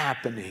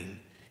happening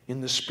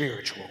in the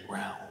spiritual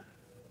realm.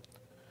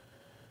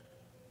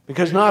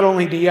 Because not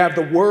only do you have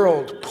the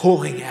world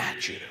pulling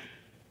at you,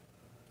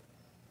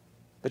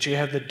 but you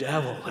have the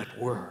devil at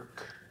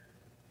work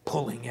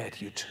pulling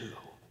at you too.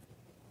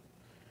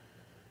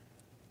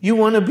 You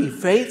want to be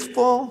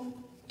faithful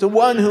to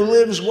one who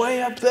lives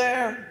way up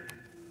there?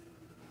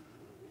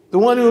 The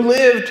one who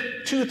lived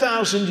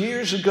 2,000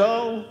 years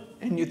ago,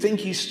 and you think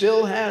he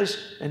still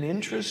has an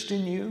interest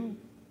in you?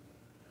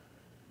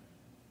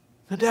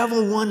 The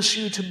devil wants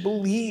you to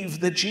believe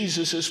that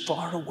Jesus is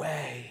far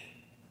away.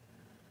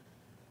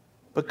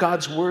 But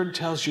God's word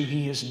tells you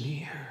he is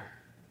near.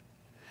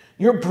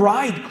 Your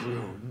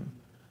bridegroom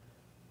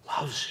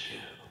loves you.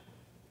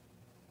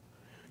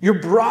 Your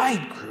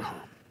bridegroom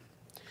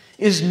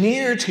is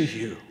near to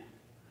you,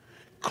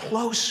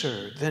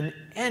 closer than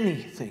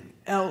anything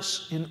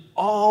else in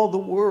all the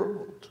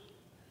world.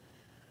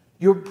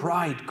 Your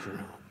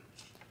bridegroom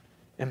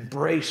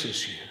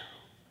embraces you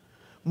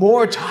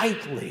more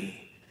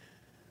tightly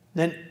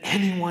than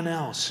anyone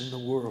else in the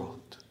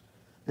world,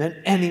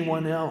 than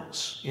anyone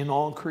else in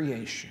all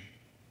creation.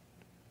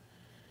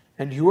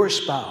 And your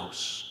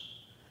spouse,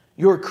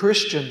 your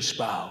Christian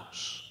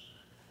spouse,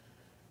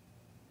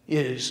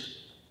 is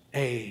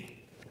a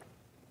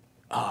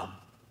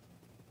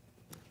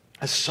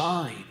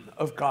sign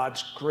of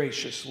God's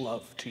gracious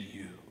love to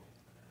you.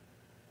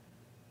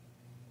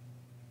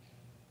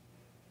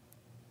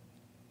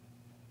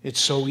 It's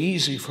so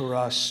easy for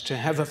us to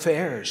have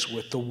affairs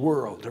with the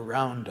world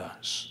around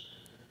us.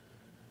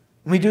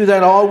 We do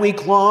that all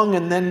week long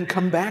and then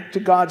come back to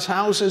God's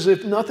house as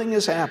if nothing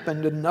has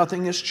happened and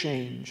nothing has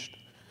changed.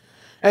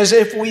 As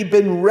if we've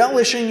been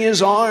relishing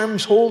his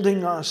arms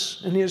holding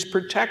us and his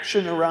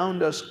protection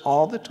around us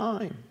all the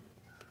time.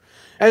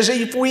 As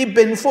if we've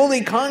been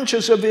fully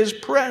conscious of his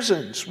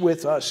presence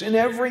with us in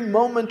every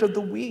moment of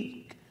the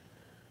week,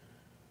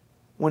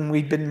 when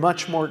we've been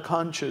much more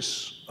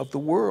conscious of the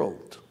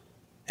world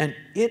and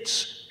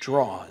its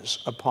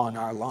draws upon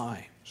our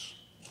lives.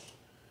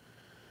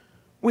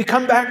 We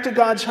come back to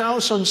God's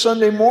house on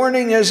Sunday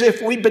morning as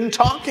if we've been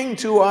talking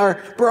to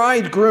our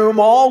bridegroom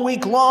all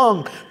week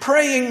long,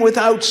 praying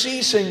without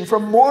ceasing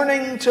from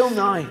morning till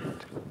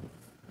night.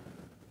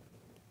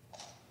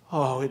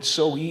 Oh, it's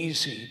so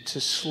easy to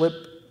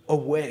slip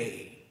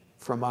away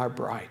from our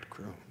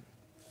bridegroom.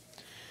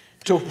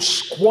 to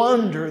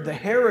squander the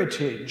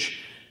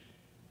heritage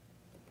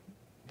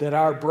that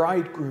our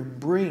bridegroom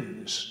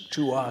brings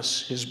to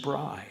us, his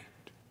bride.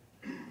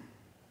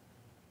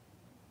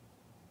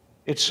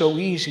 It's so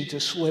easy to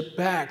slip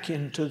back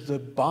into the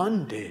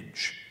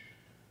bondage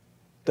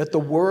that the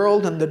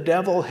world and the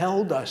devil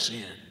held us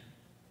in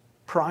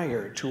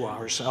prior to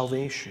our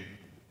salvation.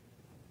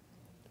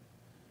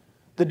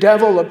 The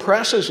devil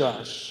oppresses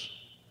us,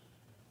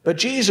 but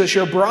Jesus,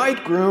 your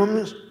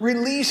bridegroom,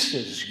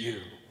 releases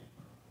you.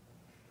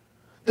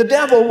 The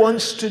devil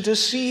wants to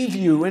deceive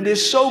you and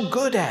is so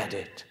good at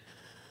it.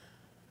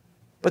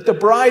 But the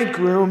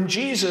bridegroom,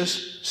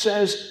 Jesus,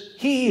 says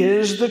he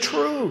is the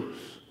truth.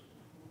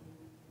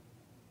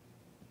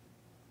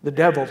 The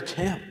devil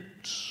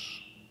tempts.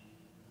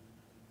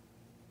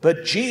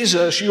 But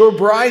Jesus, your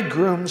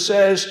bridegroom,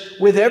 says,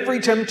 with every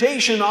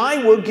temptation,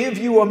 I will give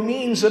you a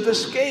means of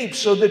escape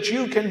so that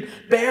you can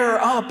bear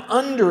up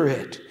under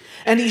it.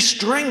 And he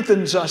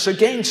strengthens us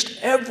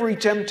against every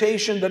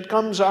temptation that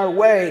comes our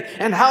way.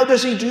 And how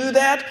does he do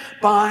that?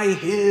 By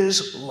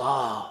his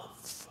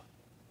love.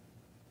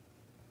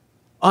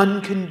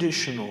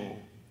 Unconditional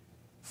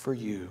for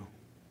you.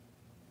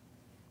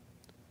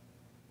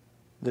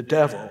 The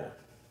devil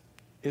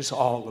is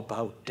all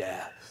about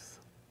death.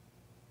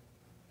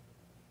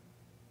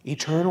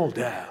 Eternal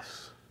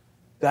death.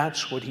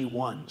 That's what he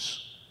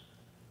wants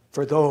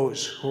for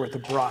those who are the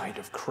bride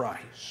of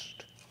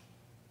Christ.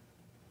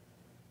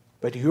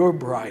 But your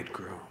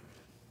bridegroom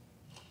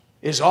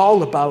is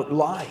all about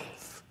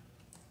life.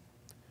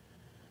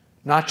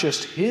 Not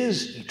just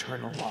his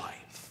eternal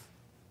life,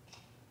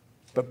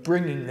 but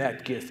bringing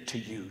that gift to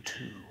you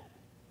too.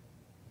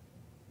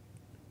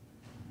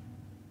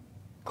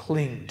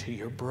 Cling to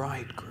your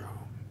bridegroom.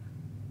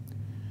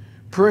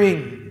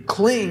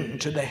 Cling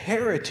to the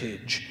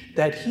heritage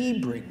that he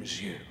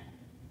brings you.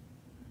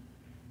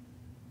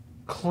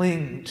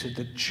 Cling to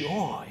the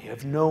joy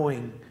of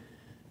knowing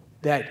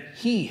that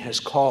he has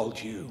called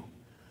you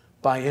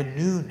by a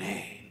new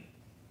name.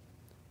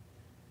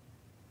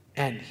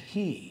 And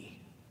he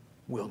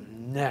will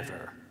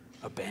never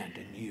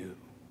abandon you.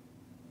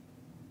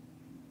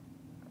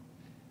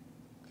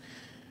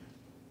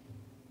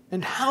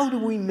 And how do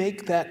we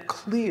make that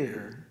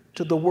clear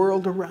to the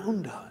world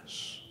around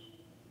us?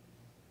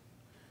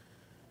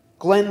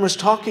 Glenn was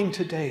talking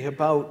today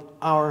about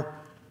our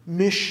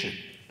mission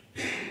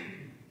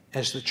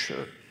as the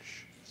church.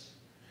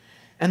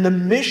 And the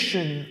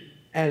mission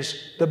as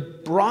the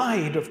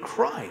bride of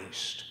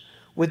Christ,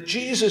 with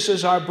Jesus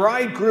as our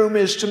bridegroom,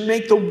 is to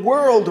make the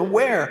world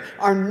aware,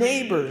 our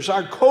neighbors,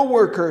 our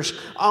co-workers,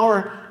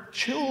 our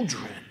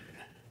children,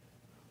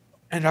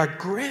 and our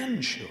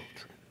grandchildren,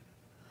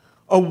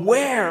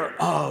 aware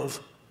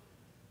of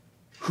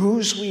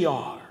whose we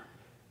are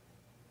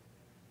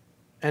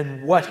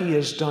and what he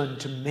has done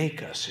to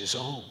make us his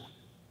own.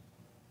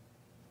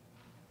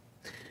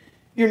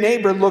 Your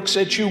neighbor looks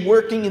at you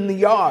working in the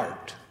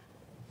yard,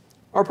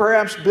 or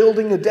perhaps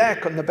building a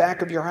deck on the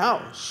back of your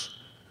house,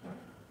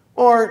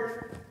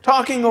 or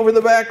talking over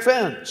the back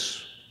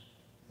fence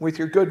with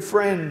your good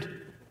friend,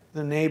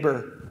 the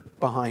neighbor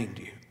behind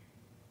you.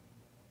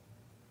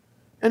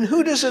 And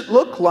who does it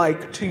look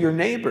like to your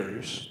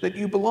neighbors that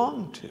you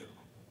belong to?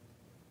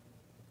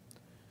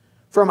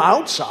 From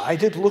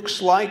outside, it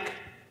looks like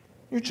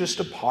you're just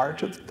a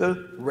part of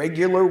the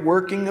regular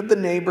working of the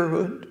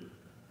neighborhood,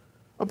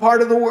 a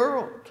part of the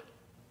world.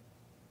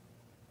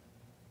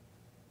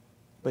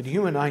 But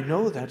you and I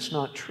know that's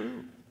not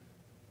true.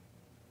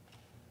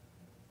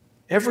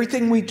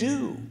 Everything we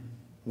do,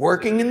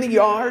 working in the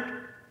yard,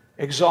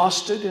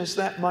 exhausted as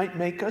that might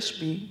make us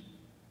be,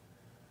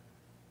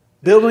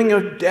 building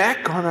a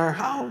deck on our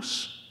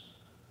house,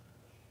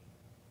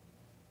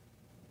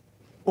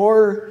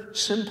 or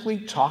simply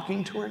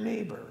talking to our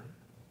neighbor,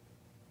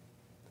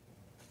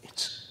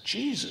 it's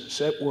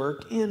Jesus at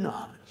work in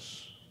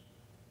us.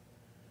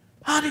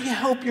 How do you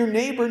help your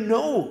neighbor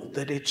know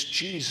that it's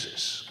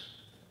Jesus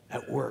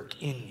at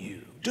work in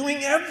you,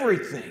 doing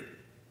everything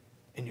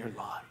in your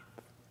life?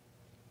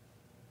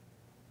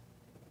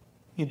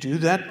 You do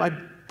that by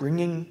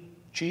bringing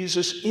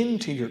Jesus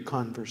into your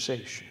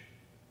conversation.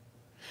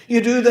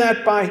 You do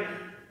that by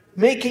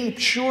making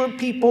sure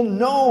people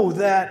know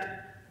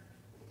that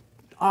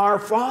our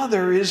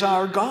Father is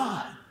our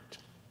God,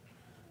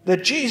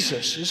 that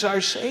Jesus is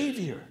our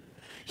Savior.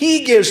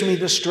 He gives me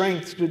the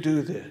strength to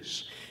do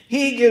this.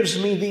 He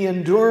gives me the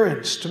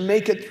endurance to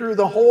make it through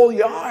the whole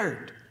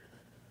yard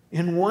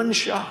in one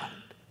shot.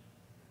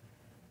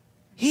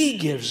 He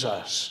gives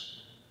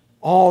us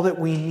all that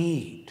we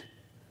need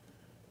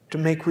to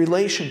make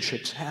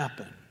relationships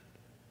happen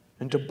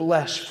and to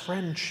bless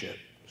friendships.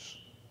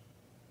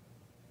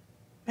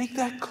 Make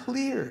that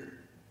clear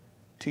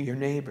to your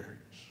neighbors.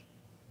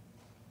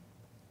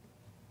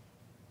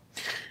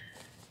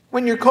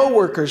 When your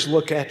coworkers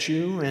look at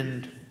you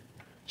and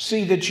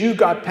see that you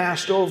got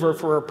passed over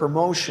for a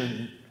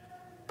promotion,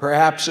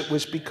 perhaps it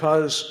was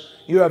because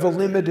you have a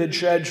limited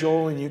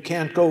schedule and you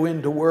can't go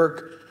into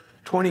work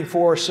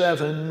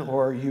 24/7,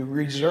 or you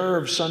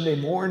reserve Sunday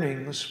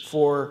mornings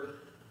for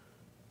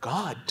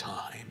God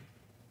time.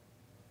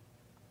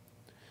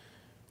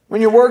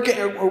 When your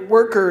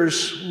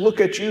workers look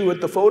at you at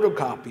the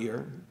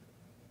photocopier,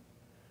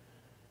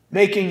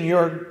 making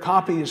your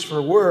copies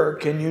for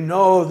work, and you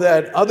know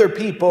that other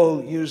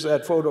people use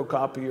that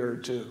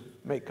photocopier to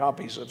make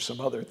copies of some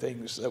other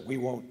things that we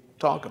won't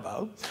talk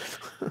about.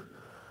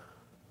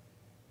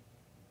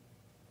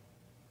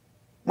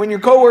 When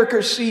your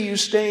coworkers see you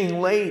staying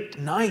late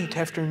night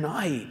after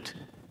night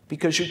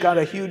because you've got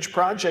a huge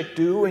project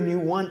due and you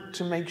want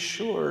to make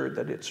sure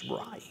that it's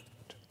right,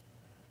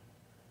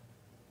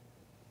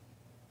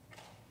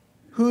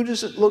 who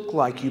does it look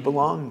like you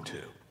belong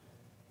to?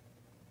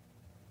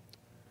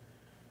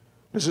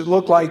 Does it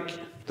look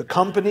like the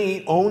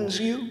company owns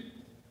you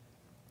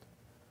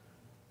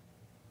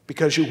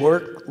because you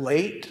work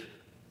late?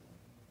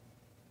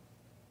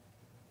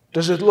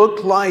 Does it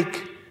look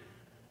like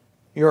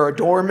you're a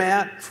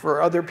doormat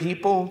for other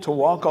people to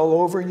walk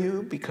all over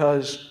you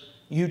because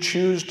you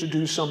choose to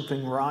do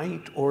something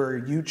right, or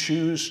you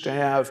choose to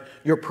have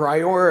your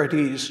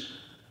priorities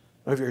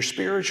of your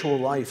spiritual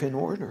life in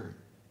order?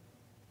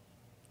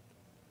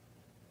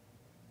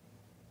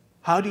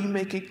 How do you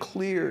make it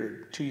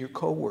clear to your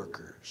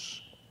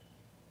coworkers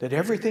that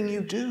everything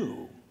you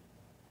do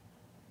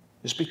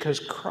is because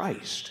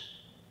Christ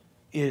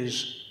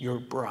is your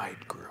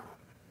bridegroom?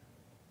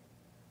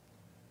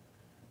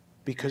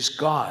 Because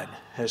God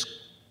has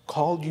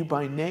called you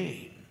by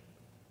name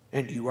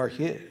and you are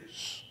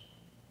His.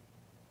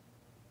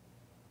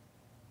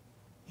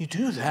 You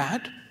do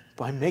that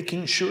by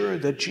making sure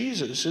that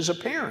Jesus is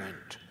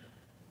apparent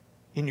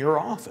in your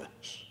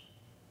office.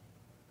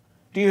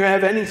 Do you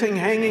have anything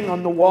hanging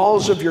on the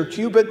walls of your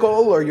cubicle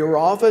or your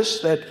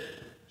office that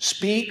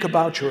speak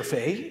about your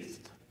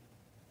faith?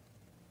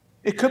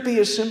 It could be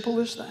as simple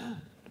as that.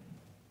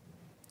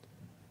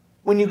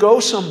 When you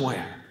go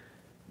somewhere,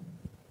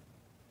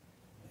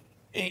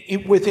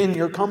 within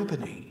your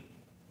company,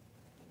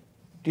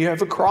 do you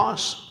have a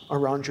cross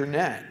around your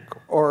neck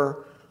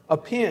or a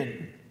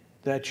pin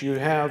that you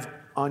have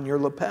on your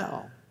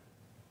lapel?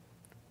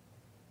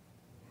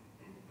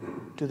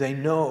 Do they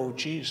know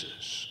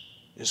Jesus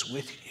is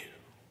with you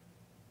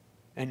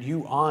and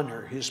you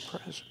honor His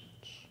presence?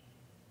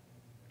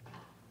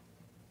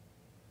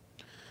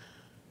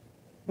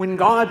 When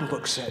God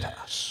looks at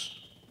us,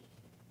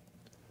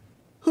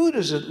 who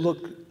does it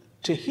look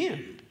to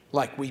Him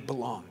like we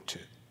belong to?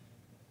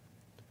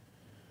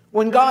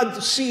 When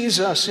God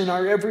sees us in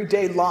our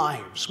everyday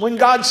lives, when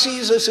God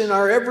sees us in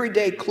our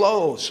everyday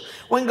clothes,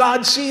 when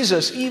God sees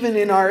us even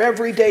in our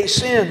everyday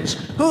sins,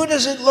 who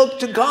does it look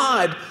to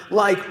God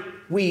like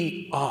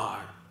we are,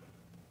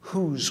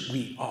 whose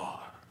we are?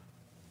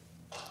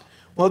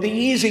 Well, the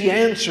easy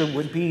answer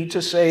would be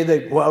to say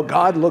that, well,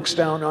 God looks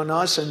down on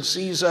us and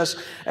sees us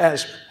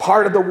as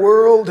part of the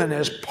world and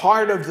as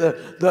part of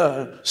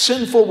the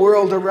sinful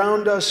world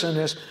around us and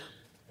as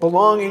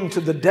belonging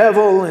to the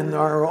devil and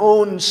our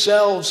own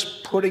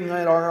selves, putting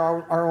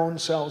our own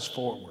selves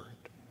forward.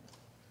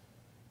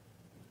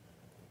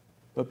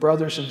 But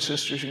brothers and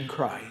sisters in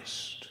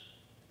Christ,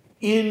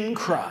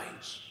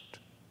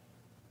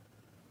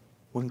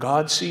 when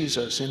God sees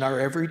us in our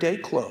everyday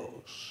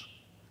clothes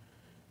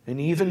and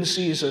even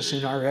sees us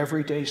in our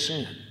everyday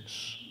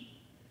sins,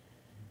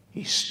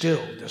 He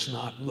still does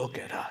not look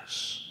at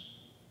us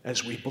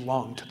as we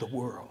belong to the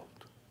world.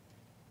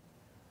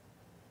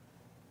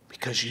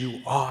 Because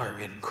you are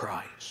in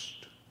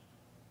Christ.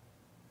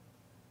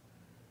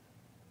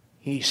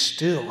 He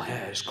still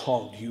has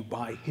called you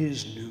by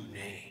His new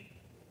name.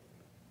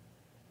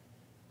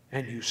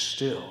 And you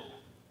still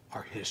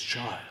are His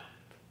child.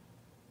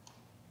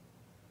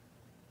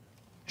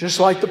 Just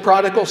like the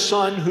prodigal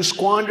son who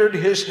squandered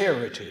his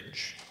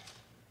heritage,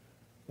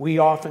 we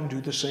often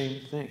do the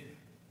same thing.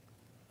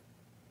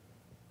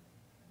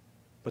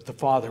 But the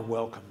Father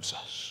welcomes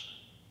us.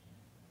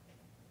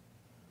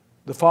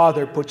 The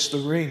Father puts the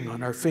ring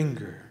on our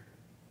finger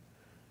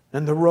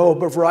and the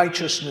robe of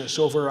righteousness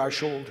over our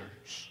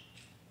shoulders.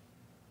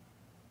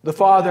 The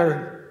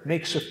Father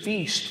makes a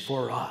feast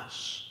for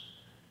us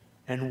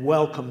and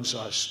welcomes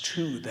us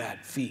to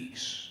that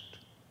feast,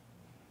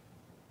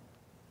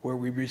 where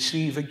we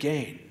receive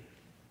again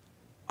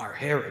our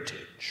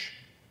heritage,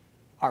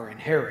 our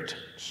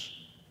inheritance,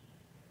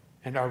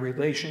 and our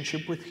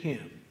relationship with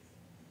Him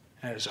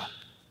as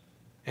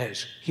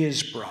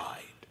His bride.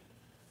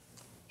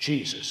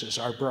 Jesus is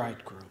our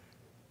bridegroom.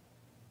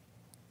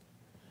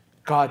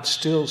 God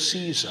still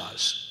sees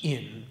us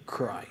in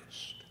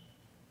Christ,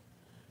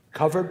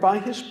 covered by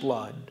His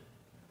blood,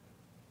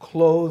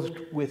 clothed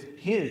with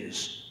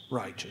His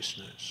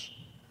righteousness,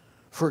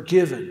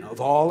 forgiven of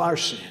all our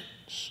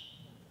sins.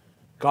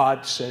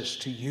 God says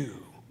to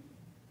you,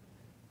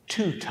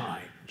 2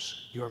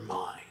 times you're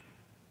mine.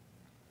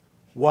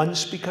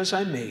 Once because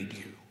I made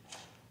you,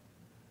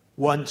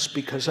 once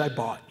because I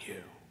bought you.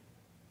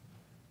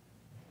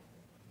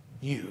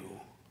 You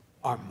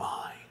are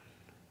mine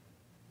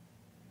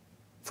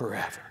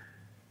forever.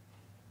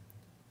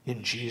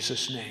 In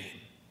Jesus'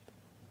 name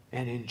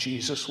and in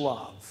Jesus'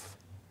 love.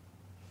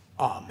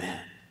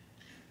 Amen.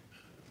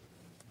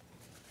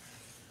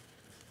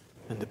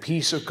 And the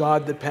peace of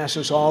God that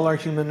passes all our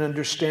human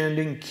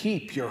understanding,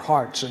 keep your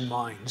hearts and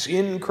minds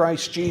in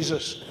Christ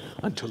Jesus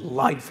unto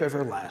life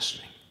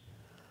everlasting.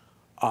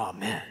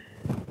 Amen.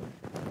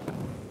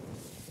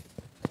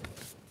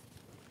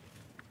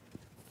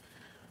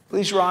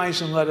 Please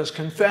rise and let us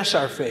confess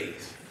our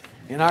faith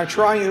in our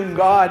triune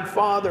God,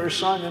 Father,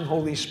 Son, and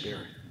Holy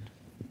Spirit.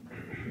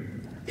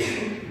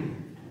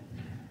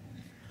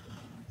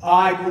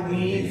 I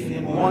believe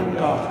in one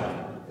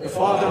God, the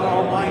Father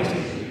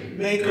Almighty,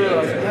 maker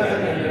of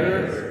heaven and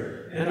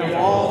earth, and of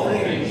all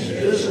things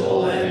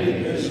visible and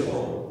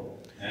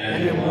invisible,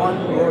 and in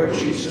one Lord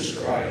Jesus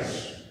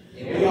Christ,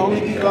 the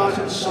only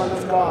begotten Son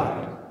of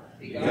God,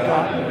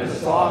 begotten of the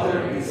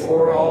Father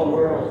before all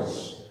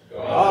worlds,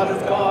 God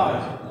of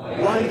God,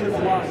 light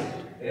of light,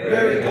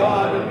 very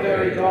God of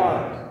very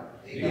God,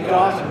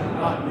 begotten,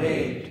 not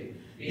made,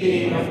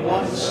 being of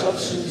one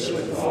substance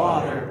with the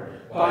Father,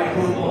 by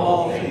whom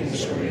all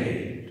things were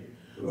made,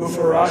 who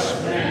for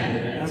us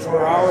men and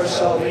for our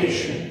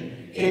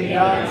salvation came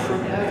down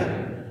from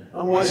heaven,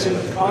 and was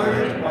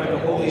incarnate by the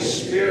Holy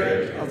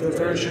Spirit of the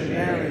Virgin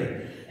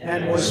Mary,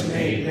 and was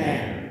made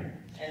man,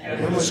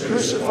 and was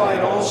crucified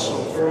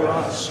also for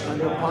us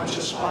under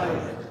Pontius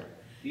Pilate.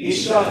 He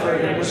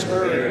suffered and was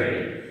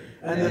buried,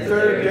 and the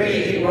third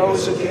day he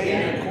rose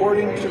again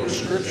according to the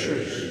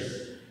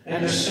Scriptures,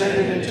 and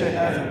ascended into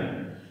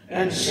heaven,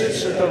 and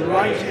sits at the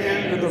right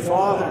hand of the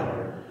Father.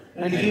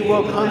 And he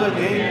will come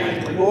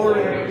again with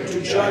glory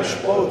to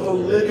judge both the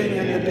living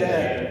and the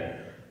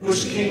dead,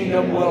 whose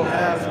kingdom will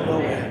have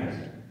no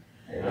end.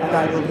 And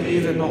I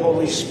believe in the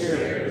Holy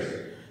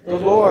Spirit, the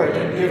Lord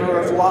and giver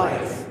of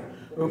life,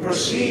 who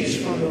proceeds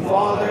from the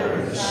Father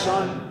and the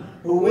Son,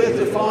 who with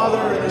the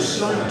Father and the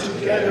Son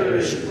together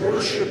is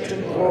worshipped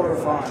and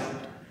glorified,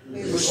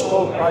 who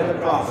spoke by the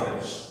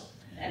prophets.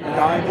 And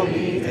I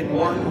believe in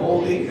one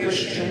holy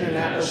Christian and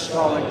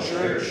apostolic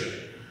church.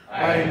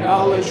 I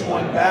acknowledge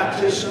one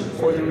baptism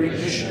for the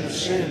remission of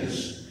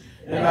sins,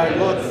 and I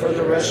look for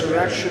the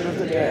resurrection of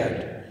the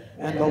dead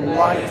and the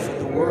life of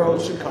the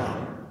world to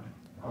come.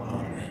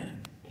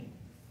 Amen.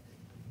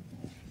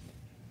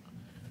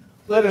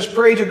 Let us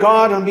pray to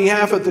God on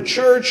behalf of the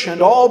church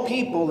and all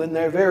people in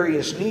their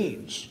various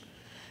needs,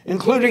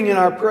 including in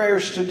our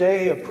prayers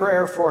today a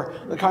prayer for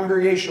the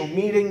congregational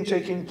meeting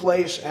taking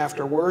place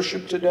after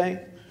worship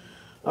today,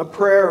 a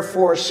prayer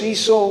for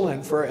Cecil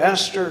and for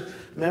Esther,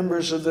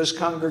 members of this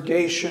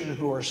congregation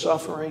who are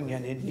suffering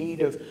and in need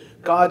of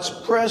God's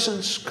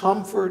presence,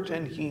 comfort,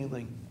 and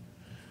healing.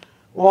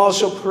 We'll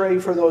also pray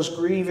for those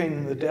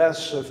grieving the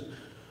deaths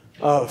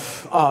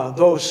of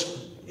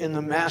those in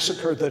the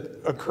massacre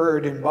that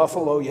occurred in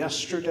Buffalo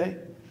yesterday.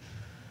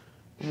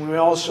 And we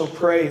also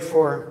pray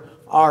for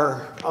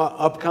our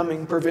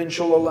upcoming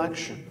provincial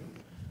election,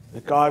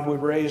 that God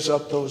would raise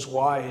up those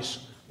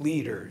wise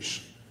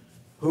leaders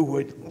who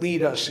would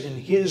lead us in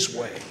His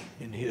way,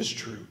 in His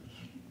truth.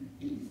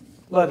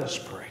 Let us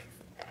pray.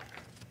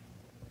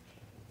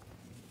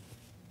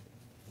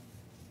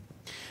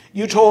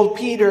 You told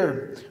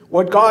Peter,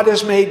 what God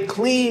has made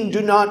clean,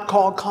 do not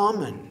call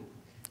common.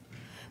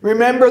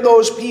 Remember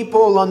those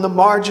people on the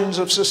margins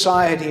of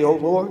society, O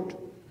Lord.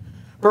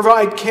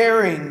 Provide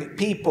caring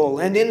people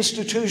and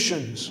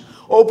institutions.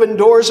 Open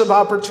doors of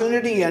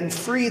opportunity and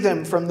free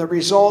them from the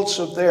results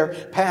of their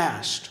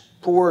past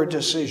poor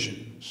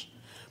decisions.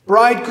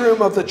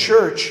 Bridegroom of the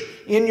church,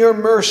 in your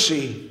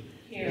mercy,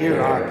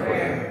 hear our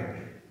prayer.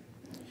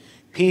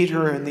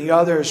 Peter and the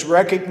others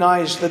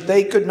recognized that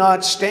they could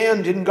not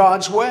stand in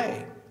God's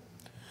way.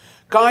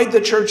 Guide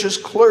the church's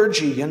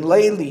clergy and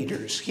lay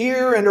leaders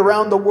here and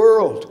around the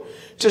world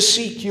to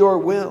seek your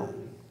will.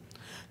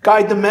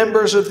 Guide the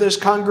members of this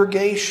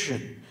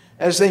congregation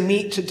as they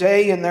meet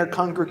today in their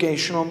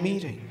congregational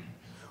meeting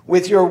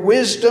with your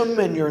wisdom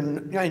and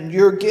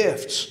your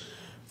gifts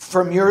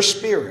from your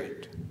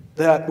Spirit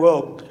that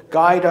will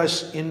guide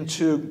us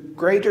into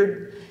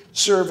greater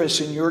service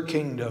in your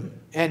kingdom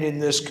and in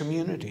this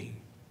community.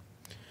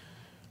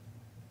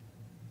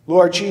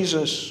 Lord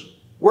Jesus,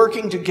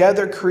 working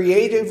together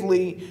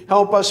creatively,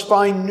 help us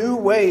find new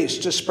ways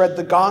to spread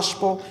the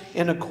gospel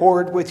in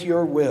accord with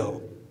your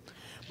will.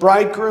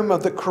 Bridegroom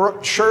of the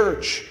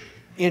church,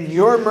 in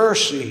your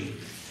mercy,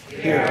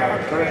 hear our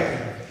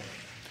prayer.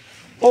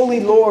 Holy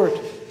Lord,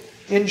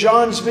 in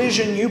John's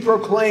vision you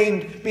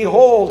proclaimed,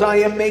 behold, I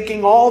am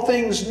making all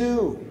things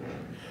new.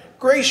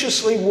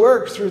 Graciously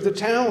work through the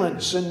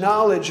talents and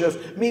knowledge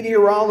of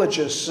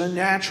meteorologists and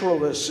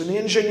naturalists and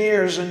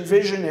engineers and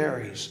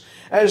visionaries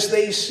as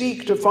they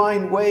seek to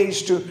find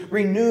ways to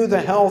renew the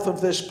health of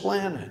this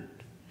planet.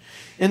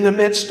 In the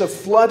midst of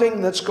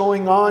flooding that's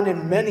going on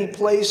in many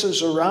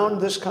places around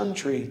this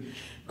country,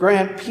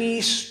 grant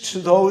peace to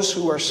those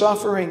who are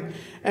suffering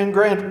and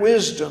grant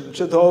wisdom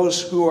to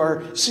those who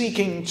are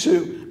seeking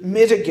to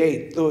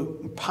mitigate the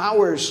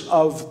powers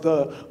of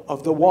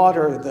the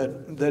water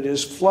that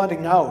is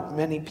flooding out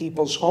many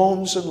people's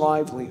homes and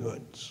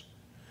livelihoods.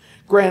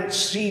 Grant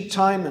seed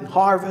time and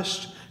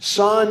harvest,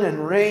 sun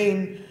and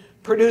rain.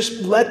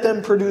 Let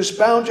them produce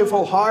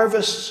bountiful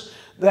harvests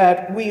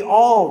that we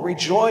all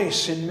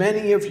rejoice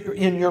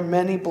in your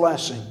many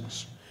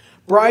blessings.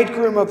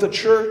 Bridegroom of the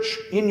church,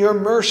 in your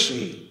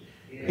mercy,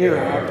 hear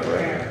our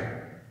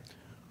prayer.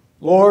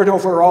 Lord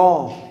over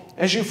all,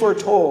 as you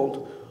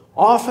foretold,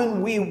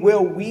 often we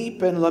will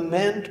weep and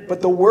lament,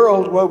 but the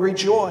world will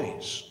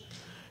rejoice.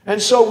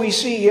 And so we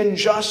see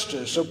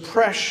injustice,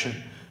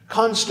 oppression,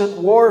 constant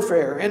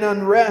warfare, and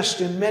unrest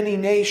in many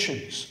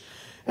nations.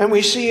 And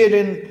we see it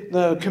in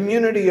the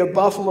community of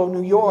Buffalo,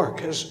 New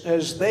York,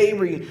 as they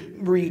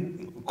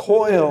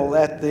recoil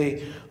at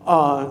the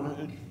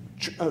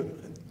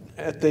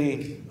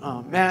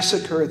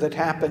massacre that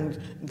happened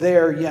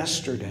there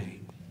yesterday.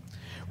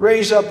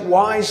 Raise up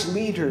wise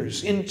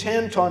leaders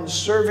intent on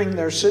serving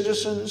their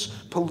citizens,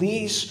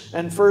 police,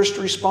 and first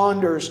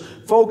responders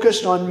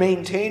focused on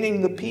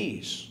maintaining the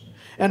peace,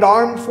 and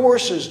armed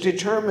forces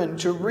determined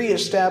to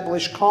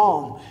reestablish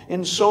calm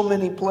in so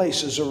many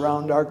places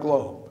around our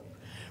globe.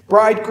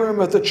 Bridegroom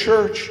of the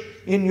church,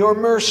 in your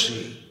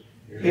mercy,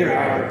 hear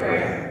our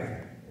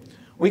prayer.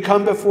 We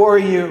come before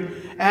you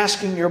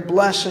asking your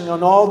blessing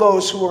on all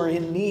those who are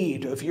in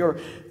need of your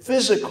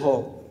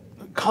physical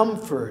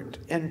comfort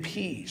and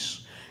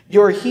peace,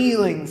 your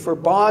healing for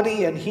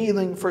body and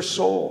healing for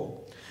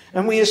soul.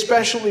 And we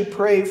especially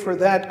pray for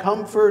that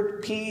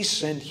comfort,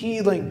 peace, and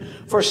healing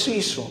for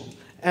Cecil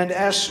and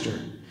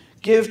Esther.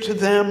 Give to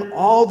them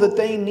all that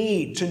they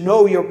need to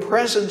know your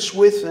presence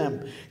with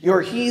them, your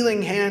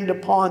healing hand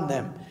upon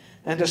them,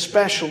 and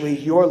especially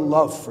your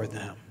love for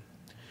them.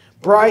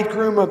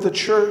 Bridegroom of the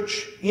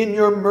church, in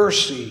your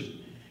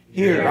mercy,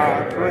 hear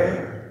our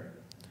prayer.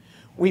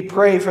 We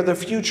pray for the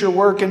future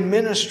work and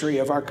ministry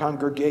of our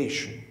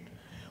congregation.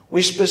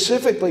 We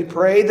specifically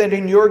pray that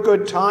in your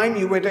good time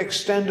you would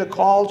extend a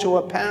call to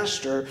a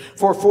pastor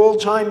for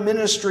full-time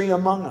ministry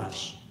among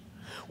us.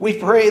 We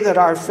pray that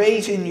our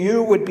faith in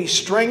you would be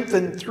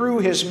strengthened through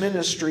his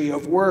ministry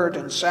of word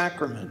and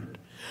sacrament.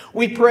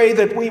 We pray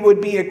that we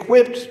would be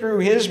equipped through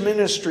his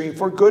ministry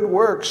for good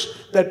works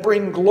that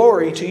bring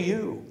glory to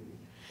you.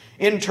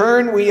 In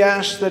turn, we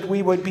ask that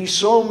we would be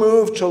so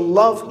moved to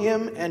love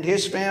him and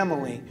his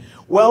family,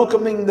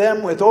 welcoming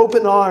them with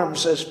open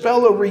arms as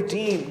fellow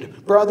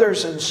redeemed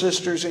brothers and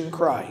sisters in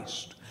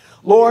Christ.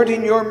 Lord,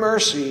 in your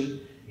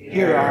mercy,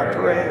 hear our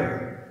prayer.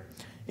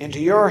 Into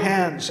your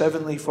hands,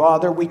 Heavenly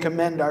Father, we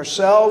commend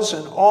ourselves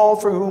and all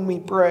for whom we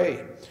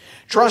pray,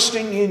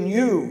 trusting in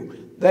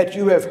you that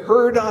you have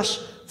heard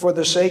us for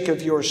the sake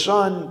of your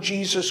Son,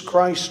 Jesus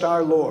Christ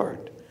our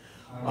Lord.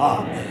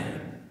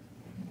 Amen.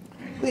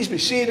 Please be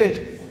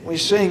seated. We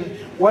sing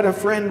What a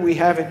Friend We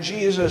Have in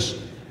Jesus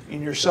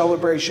in your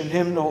celebration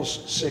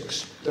hymnals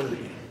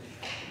 630.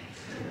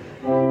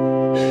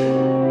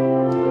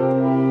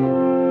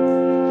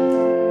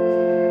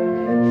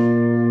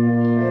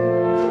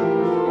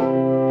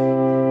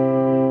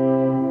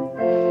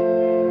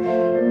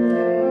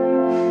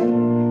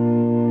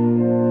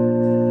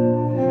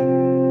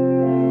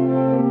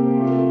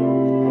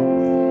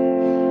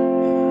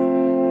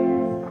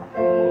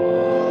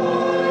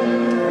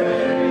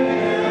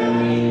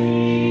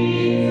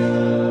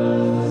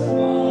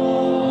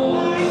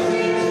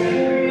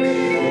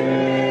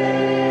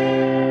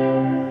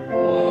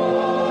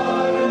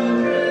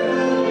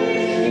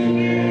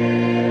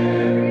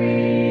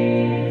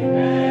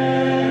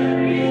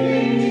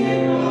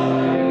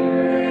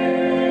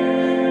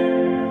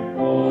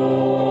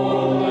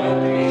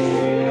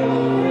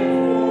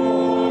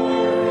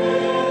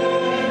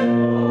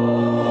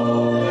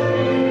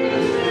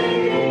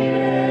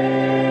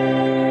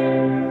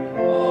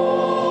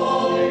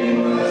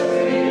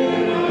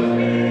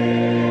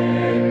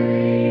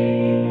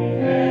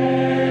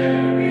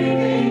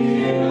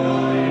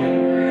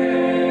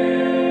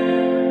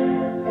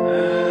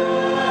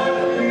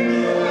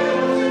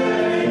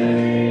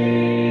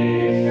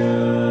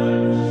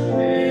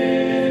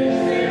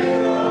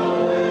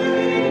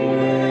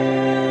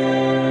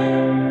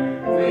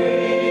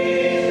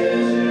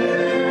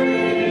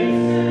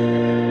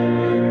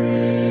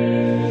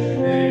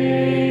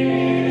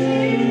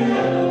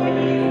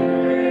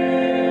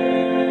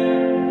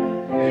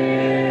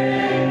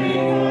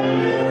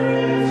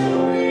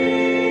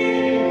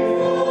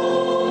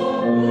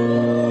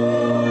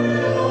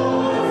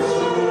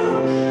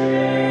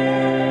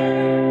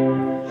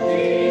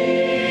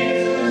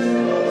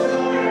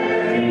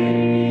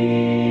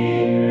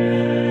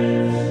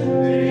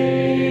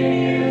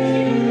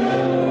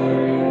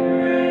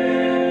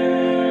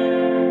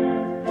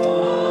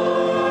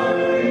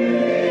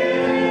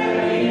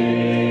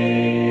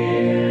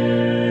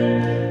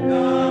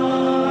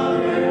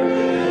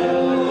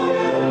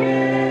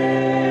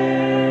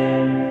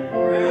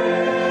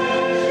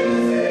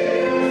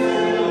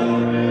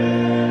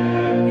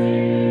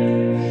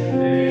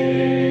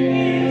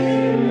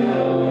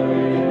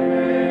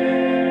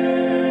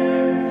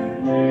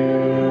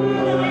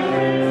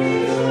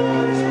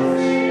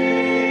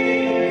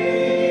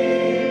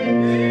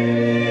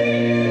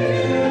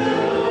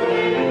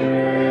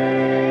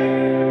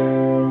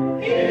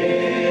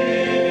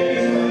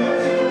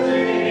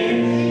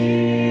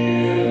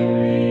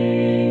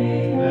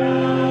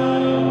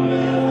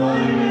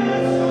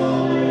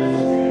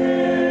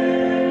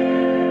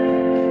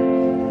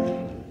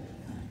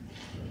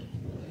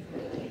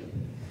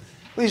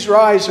 Please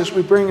rise as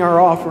we bring our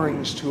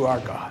offerings to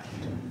our God.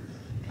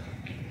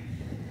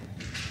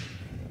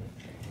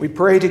 We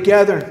pray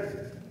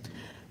together.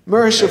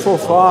 Merciful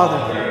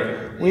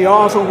Father, we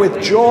offer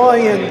with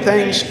joy and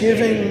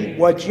thanksgiving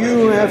what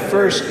you have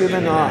first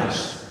given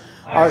us,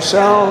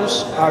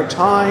 ourselves, our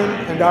time,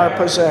 and our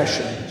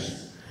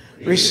possessions.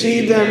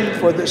 Receive them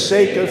for the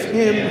sake of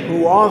him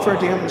who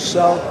offered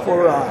himself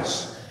for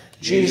us,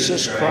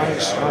 Jesus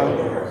Christ our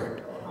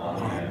Lord.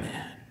 Amen.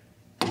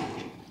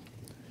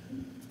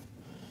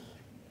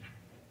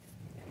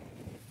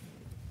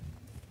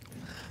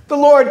 The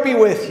Lord be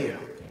with you.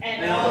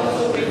 And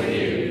also with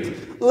you.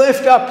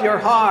 Lift up your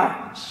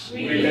hearts.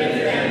 We lift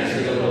them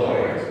to the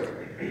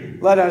Lord.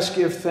 Let us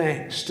give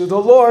thanks to the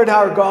Lord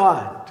our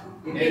God.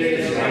 It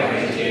is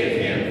right to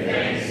give him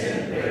thanks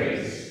and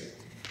praise.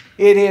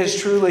 It is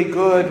truly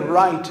good,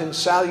 right, and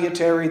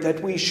salutary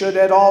that we should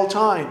at all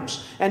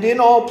times and in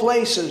all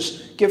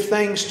places give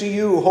thanks to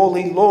you,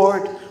 Holy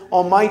Lord,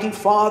 Almighty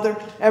Father,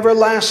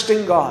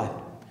 everlasting God.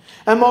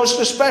 And most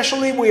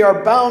especially we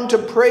are bound to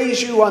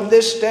praise you on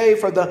this day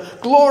for the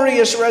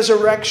glorious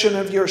resurrection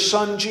of your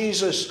Son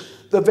Jesus,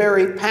 the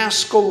very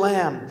Paschal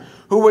Lamb,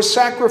 who was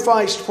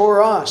sacrificed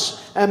for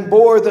us and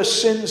bore the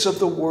sins of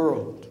the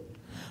world.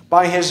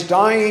 By his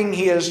dying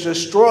he has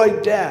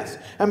destroyed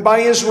death, and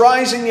by his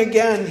rising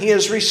again he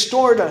has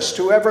restored us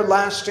to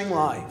everlasting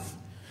life.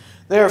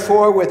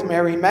 Therefore, with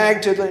Mary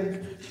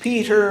Magdalene,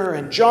 Peter,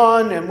 and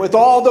John, and with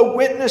all the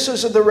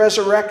witnesses of the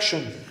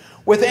resurrection,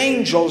 with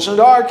angels and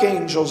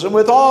archangels, and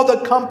with all the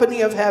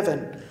company of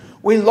heaven,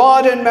 we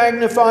laud and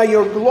magnify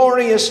your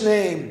glorious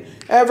name,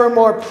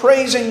 evermore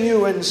praising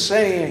you and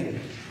saying,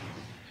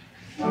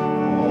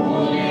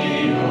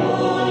 Holy,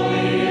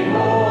 holy,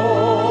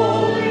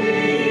 holy,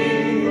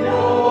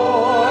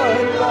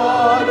 Lord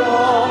God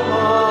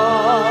Almighty,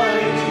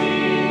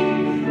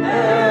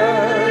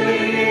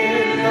 early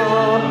in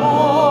the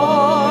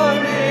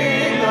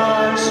morning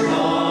our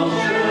song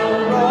shall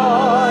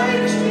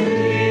rise to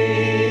thee.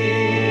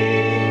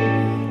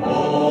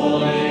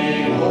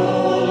 Holy,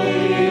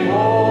 holy,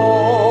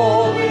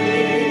 holy,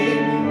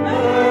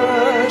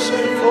 merciful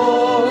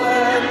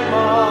and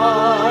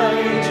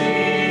mighty,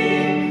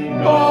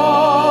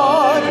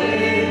 God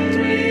in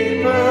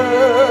three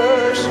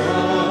persons,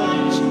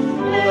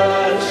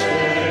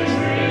 blessed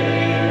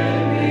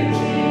Trinity.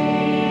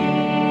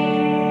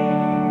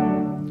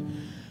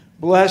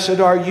 Blessed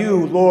are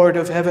you, Lord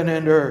of heaven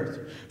and earth,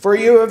 for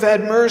you have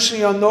had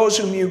mercy on those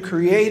whom you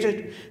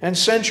created, and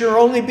sent your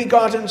only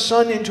begotten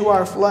Son into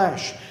our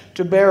flesh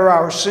to bear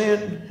our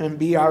sin and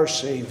be our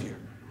Savior.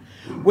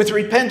 With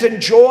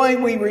repentant joy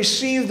we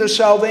receive the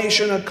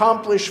salvation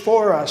accomplished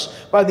for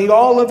us by the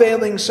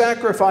all-availing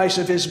sacrifice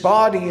of his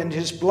body and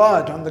his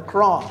blood on the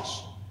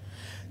cross.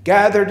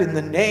 Gathered in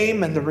the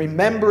name and the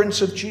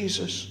remembrance of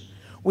Jesus,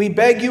 we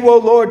beg you, O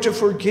Lord, to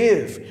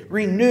forgive,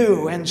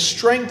 renew, and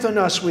strengthen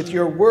us with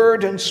your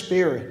word and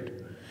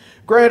spirit.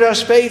 Grant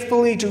us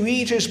faithfully to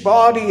eat his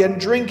body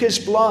and drink his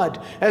blood,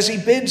 as he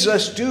bids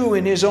us do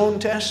in his own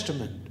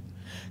testament.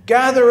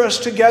 Gather us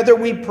together,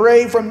 we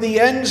pray, from the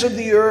ends of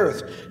the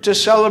earth to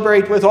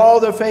celebrate with all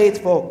the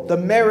faithful the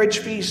marriage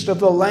feast of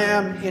the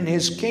Lamb in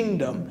his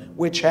kingdom,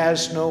 which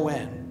has no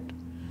end.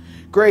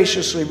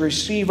 Graciously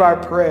receive our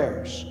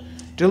prayers.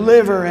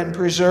 Deliver and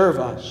preserve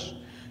us.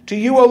 To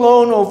you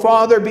alone, O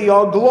Father, be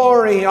all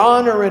glory,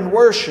 honor, and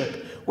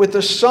worship, with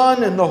the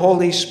Son and the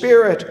Holy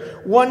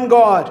Spirit, one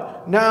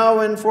God, now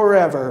and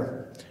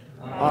forever.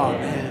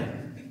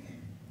 Amen.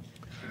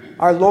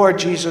 Our Lord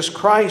Jesus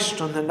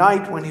Christ, on the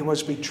night when he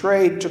was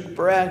betrayed, took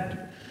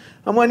bread.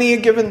 And when he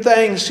had given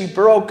thanks, he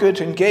broke it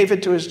and gave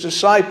it to his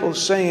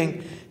disciples,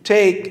 saying,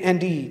 Take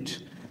and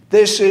eat.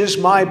 This is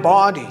my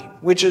body,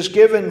 which is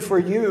given for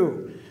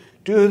you.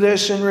 Do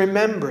this in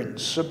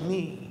remembrance of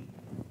me.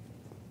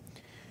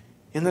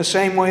 In the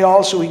same way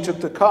also he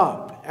took the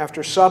cup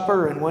after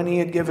supper, and when he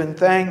had given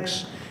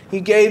thanks, he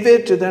gave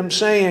it to them,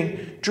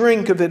 saying,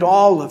 Drink of it,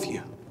 all of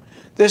you.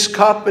 This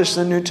cup is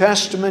the New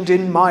Testament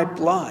in my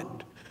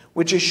blood,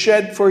 which is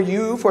shed for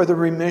you for the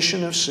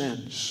remission of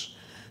sins.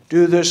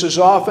 Do this as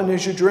often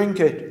as you drink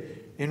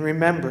it in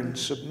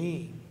remembrance of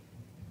me.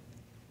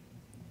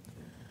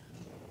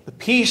 The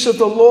peace of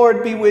the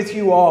Lord be with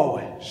you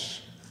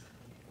always.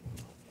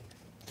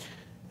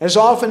 As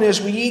often as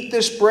we eat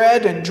this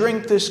bread and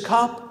drink this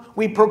cup,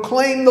 we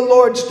proclaim the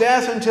Lord's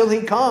death until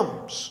he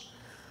comes.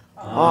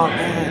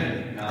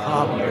 Amen.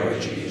 Come,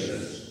 Lord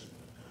Jesus.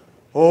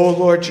 O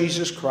Lord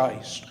Jesus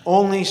Christ,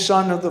 only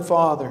Son of the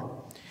Father,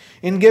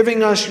 in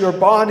giving us your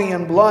body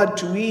and blood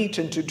to eat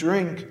and to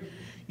drink,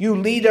 you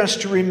lead us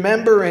to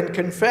remember and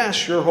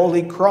confess your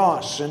holy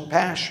cross and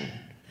passion,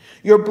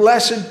 your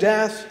blessed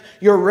death,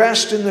 your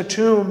rest in the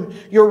tomb,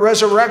 your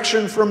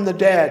resurrection from the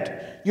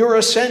dead, your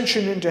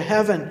ascension into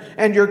heaven,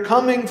 and your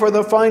coming for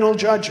the final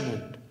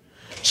judgment.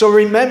 So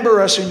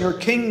remember us in your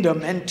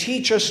kingdom and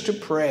teach us to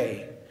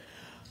pray.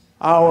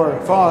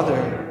 Our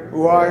Father,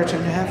 who art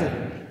in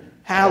heaven,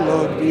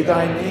 hallowed be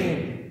thy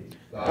name.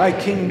 Thy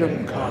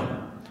kingdom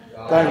come.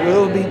 Thy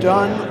will be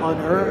done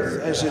on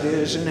earth as it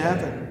is in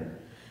heaven.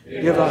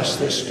 Give us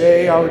this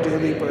day our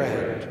daily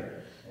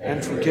bread,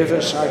 and forgive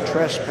us our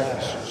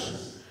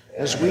trespasses,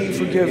 as we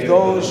forgive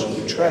those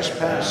who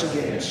trespass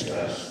against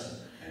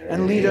us.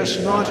 And lead us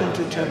not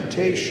into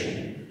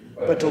temptation,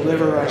 but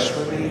deliver us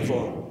from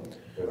evil.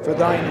 For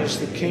thine is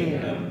the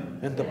kingdom,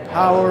 and the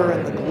power,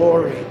 and the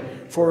glory,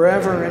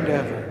 forever and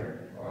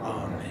ever.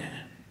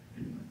 Amen.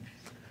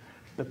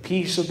 The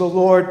peace of the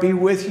Lord be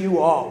with you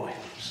always.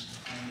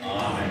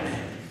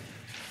 Amen.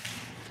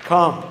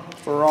 Come,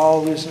 for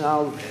all is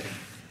now ready.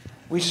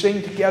 We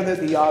sing together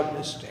the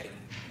Agnus Dei.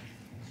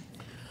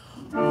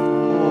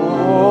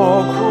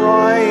 O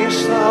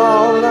Christ,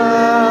 thou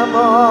Lamb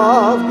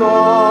of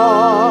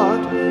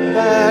God,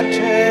 that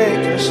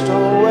takest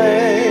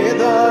away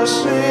the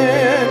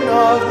sin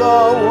of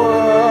the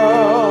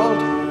world,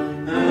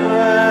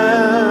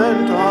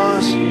 grant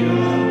us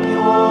healing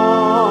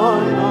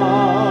on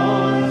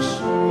us.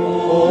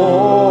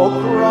 O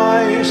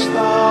Christ,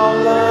 thou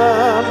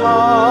Lamb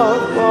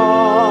of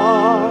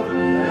God,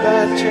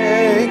 that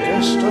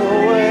takest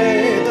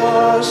away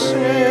the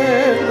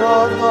sin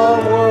of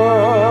the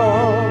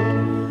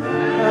world,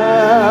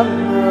 have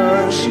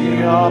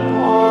mercy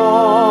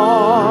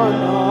upon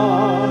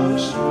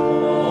us.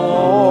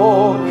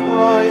 O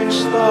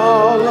Christ,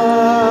 thou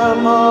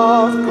Lamb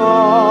of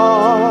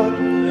God,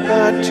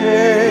 that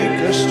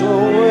takest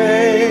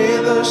away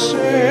the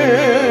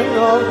sin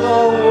of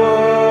the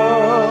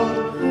world,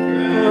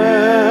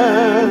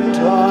 grant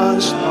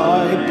us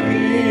thy peace.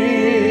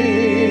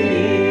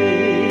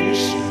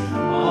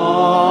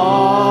 Amen.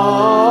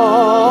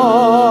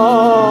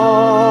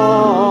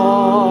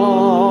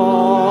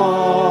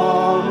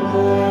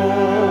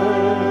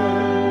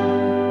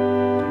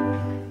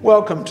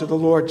 Welcome to the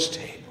Lord's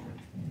table.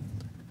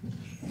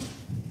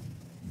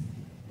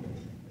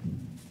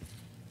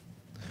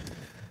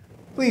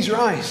 Please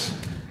rise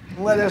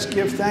and let us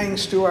give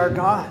thanks to our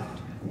God.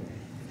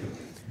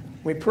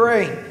 We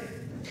pray.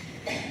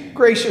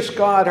 Gracious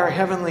God, our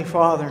Heavenly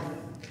Father,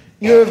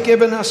 you have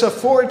given us a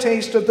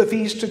foretaste of the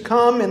feast to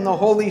come in the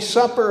Holy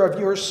Supper of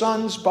your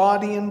Son's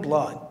body and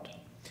blood.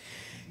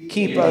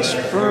 Keep us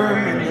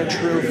firm in the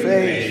true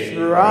faith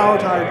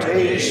throughout our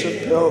days of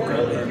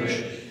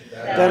pilgrimage,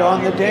 that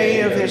on the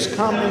day of his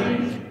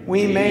coming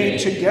we may,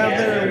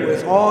 together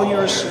with all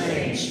your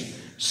saints,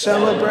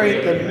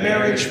 celebrate the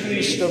marriage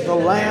feast of the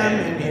Lamb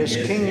in his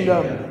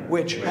kingdom,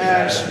 which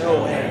has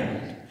no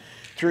end.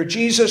 Through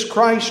Jesus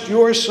Christ,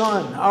 your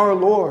Son, our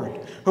Lord,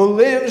 who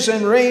lives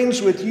and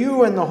reigns with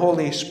you and the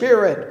Holy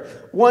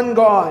Spirit, one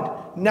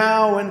God,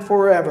 now and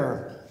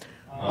forever.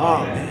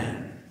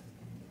 Amen.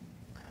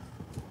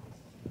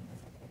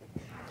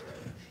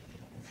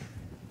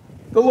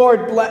 The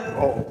Lord bless...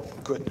 Oh,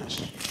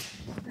 goodness.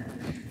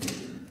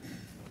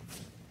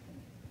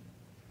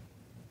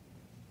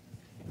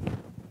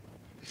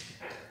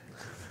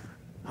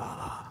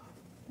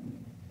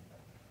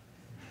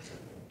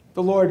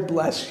 The Lord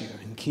bless you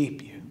and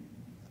keep you.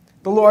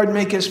 The Lord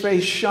make his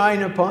face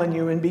shine upon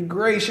you and be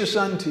gracious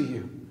unto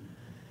you.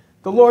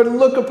 The Lord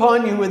look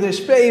upon you with his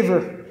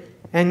favor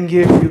and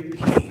give you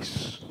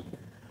peace.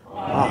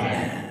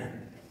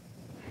 Amen.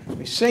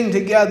 We sing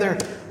together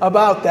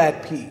about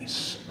that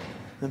peace,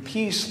 the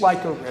peace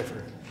like a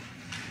river.